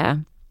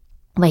here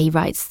where he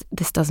writes,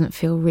 "This doesn't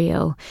feel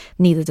real,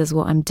 neither does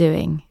what I'm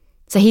doing."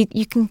 So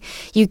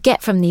you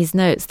get from these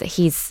notes that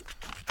he's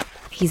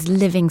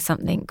living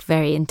something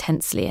very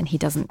intensely and he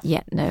doesn't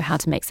yet know how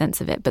to make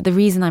sense of it. But the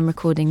reason I'm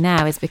recording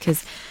now is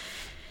because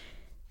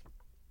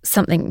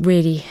something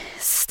really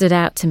stood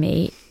out to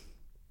me.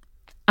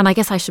 And I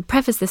guess I should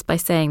preface this by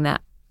saying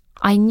that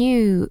I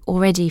knew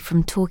already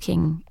from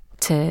talking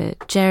to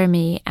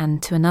Jeremy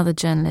and to another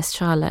journalist,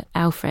 Charlotte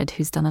Alfred,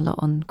 who's done a lot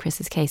on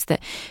Chris's case,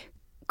 that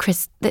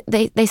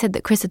they said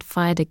that Chris had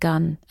fired a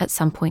gun at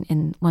some point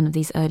in one of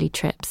these early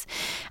trips.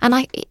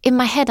 And in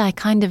my head, I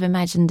kind of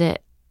imagined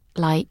it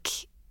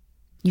like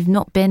you've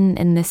not been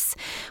in this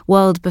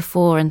world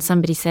before and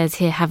somebody says,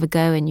 "Here, have a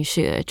go," and you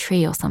shoot at a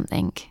tree or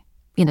something.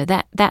 You know,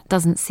 that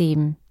doesn't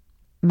seem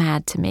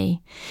mad to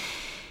me.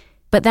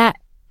 But that,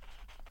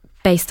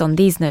 based on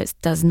these notes,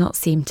 does not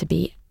seem to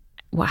be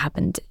what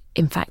happened.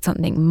 In fact,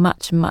 something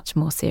much, much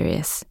more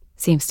serious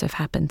seems to have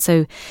happened.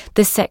 So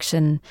this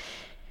section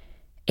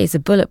is a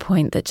bullet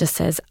point that just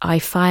says, "I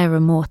fire a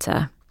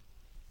mortar."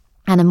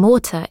 And a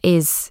mortar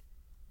is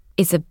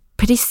a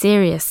pretty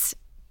serious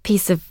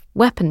piece of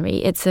weaponry.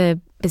 It's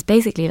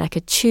basically like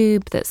a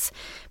tube that's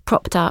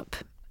propped up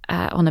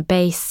on a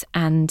base,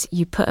 and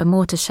you put a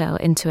mortar shell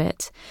into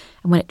it,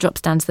 and when it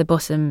drops down to the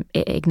bottom,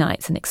 it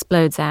ignites and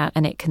explodes out,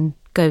 and it can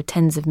go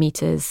tens of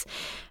meters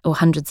or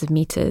hundreds of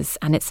meters,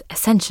 and it's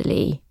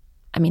essentially,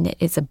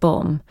 it's a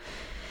bomb.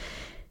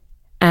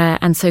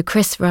 And so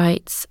Chris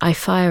writes, I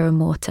fire a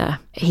mortar.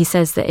 He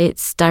says that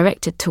it's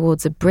directed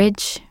towards a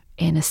bridge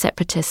in a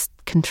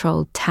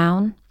separatist-controlled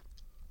town.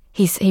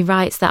 He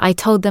writes that I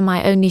told them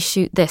I only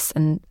shoot this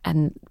and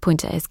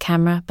point at his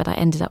camera, but I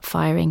ended up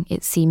firing.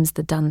 It seems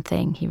the done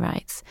thing, he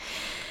writes.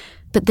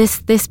 But this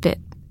bit,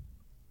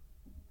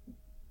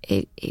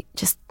 it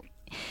just,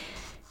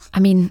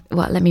 let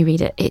me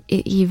read it.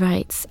 He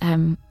writes,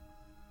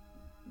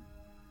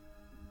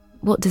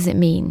 what does it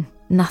mean?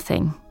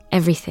 Nothing.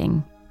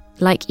 Everything.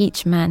 Like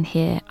each man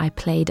here, I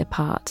played a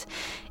part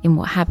in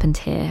what happened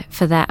here.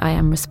 For that I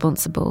am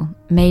responsible.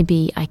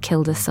 Maybe I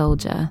killed a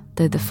soldier,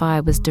 though the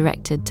fire was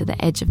directed to the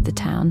edge of the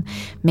town.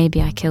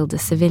 Maybe I killed a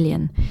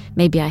civilian.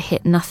 Maybe I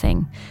hit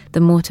nothing.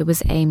 The mortar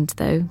was aimed,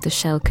 though. The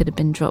shell could have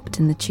been dropped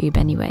in the tube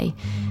anyway.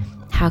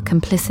 How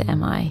complicit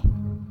am I?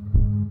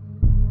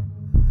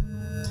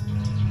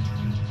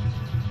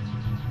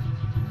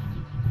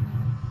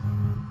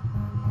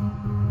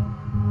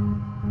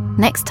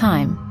 Next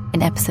time,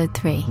 in episode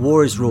 3.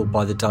 War is ruled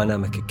by the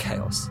dynamic of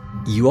chaos.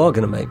 You are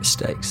going to make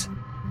mistakes.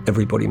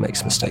 Everybody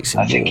makes mistakes in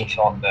war. I think he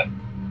thought that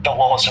the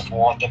laws of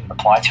war didn't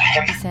apply to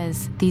him. He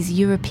says these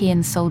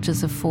European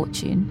soldiers of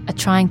fortune are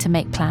trying to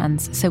make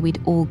plans so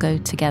we'd all go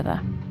together.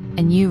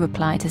 And you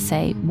reply to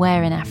say,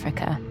 where in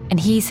Africa? And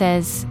he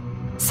says,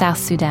 South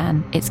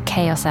Sudan, it's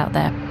chaos out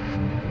there.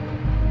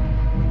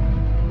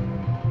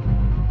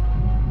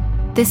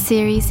 This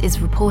series is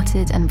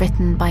reported and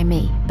written by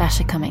me,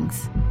 Basia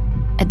Cummings.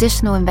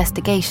 Additional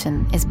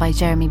investigation is by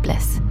Jeremy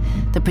Bliss.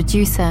 The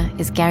producer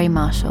is Gary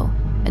Marshall.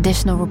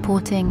 Additional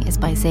reporting is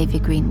by Xavier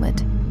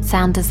Greenwood.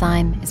 Sound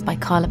design is by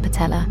Carla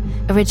Patella.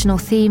 Original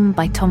theme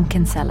by Tom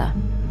Kinsella.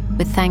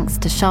 With thanks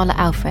to Charlotte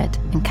Alfred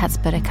and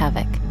Kacper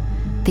Rekavik.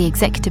 The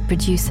executive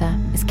producer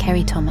is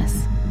Kerry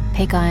Thomas.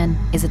 Pig Iron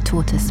is a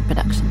Tortoise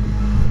production.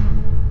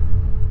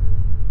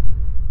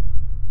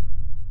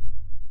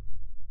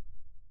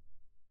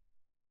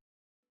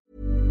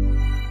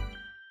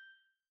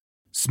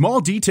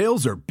 Small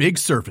details are big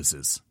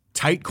surfaces.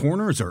 Tight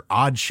corners are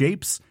odd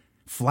shapes.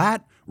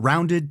 Flat,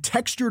 rounded,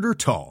 textured, or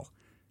tall.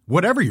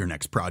 Whatever your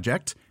next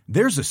project,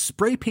 there's a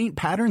spray paint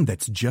pattern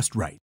that's just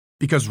right.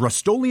 Because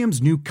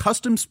Rust-Oleum's new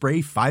Custom Spray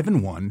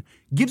 5-in-1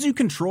 gives you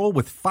control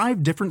with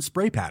 5 different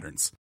spray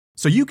patterns.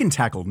 So you can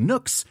tackle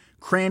nooks,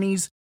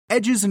 crannies,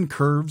 edges, and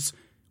curves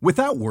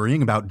without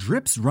worrying about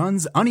drips,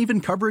 runs, uneven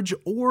coverage,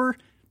 or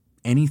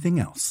anything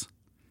else.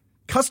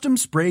 Custom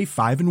Spray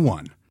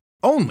 5-in-1.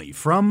 Only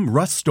from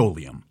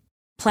Rust-Oleum.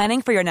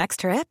 Planning for your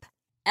next trip?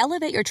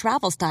 Elevate your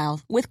travel style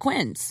with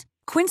Quince.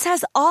 Quince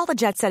has all the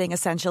jet-setting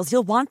essentials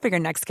you'll want for your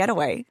next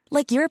getaway,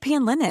 like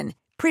European linen,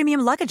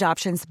 premium luggage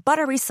options,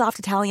 buttery soft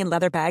Italian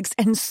leather bags,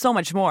 and so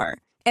much more.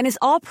 And is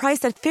all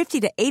priced at 50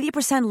 to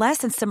 80% less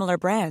than similar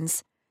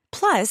brands.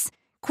 Plus,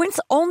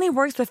 Quince only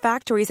works with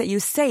factories that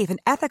use safe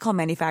and ethical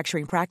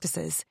manufacturing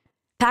practices.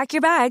 Pack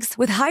your bags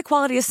with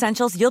high-quality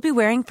essentials you'll be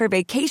wearing for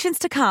vacations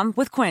to come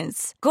with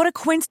Quince. Go to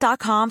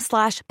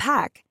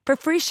quince.com/pack for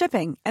free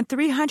shipping and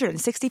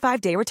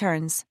 365-day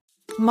returns.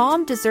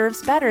 Mom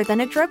deserves better than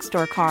a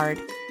drugstore card.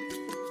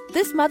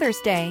 This Mother's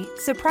Day,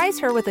 surprise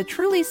her with a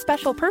truly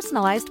special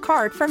personalized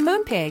card from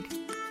Moonpig.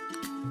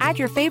 Add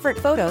your favorite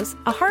photos,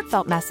 a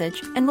heartfelt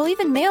message, and we'll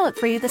even mail it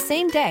for you the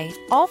same day,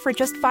 all for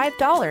just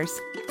 $5.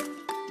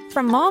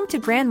 From mom to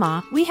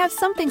grandma, we have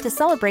something to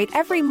celebrate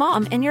every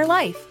mom in your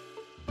life.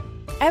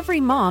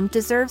 Every mom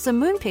deserves a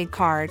Moonpig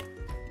card.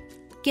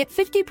 Get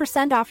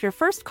 50% off your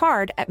first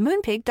card at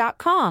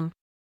moonpig.com.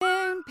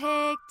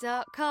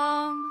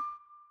 Moonpig.com.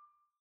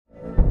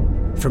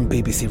 From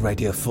BBC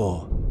Radio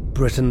 4,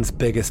 Britain's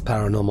biggest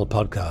paranormal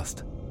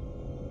podcast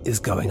is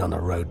going on a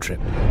road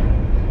trip.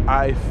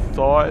 I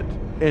thought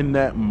in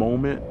that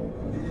moment,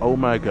 oh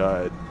my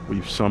God,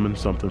 we've summoned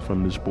something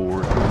from this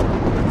board.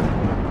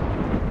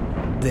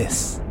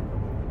 This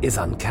is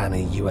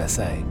Uncanny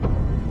USA.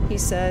 He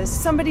says,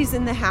 somebody's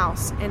in the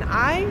house, and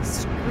I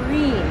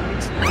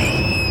screamed.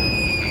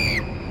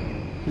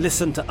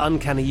 Listen to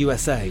Uncanny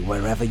USA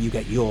wherever you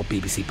get your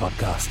BBC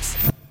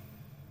podcasts,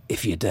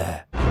 if you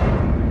dare.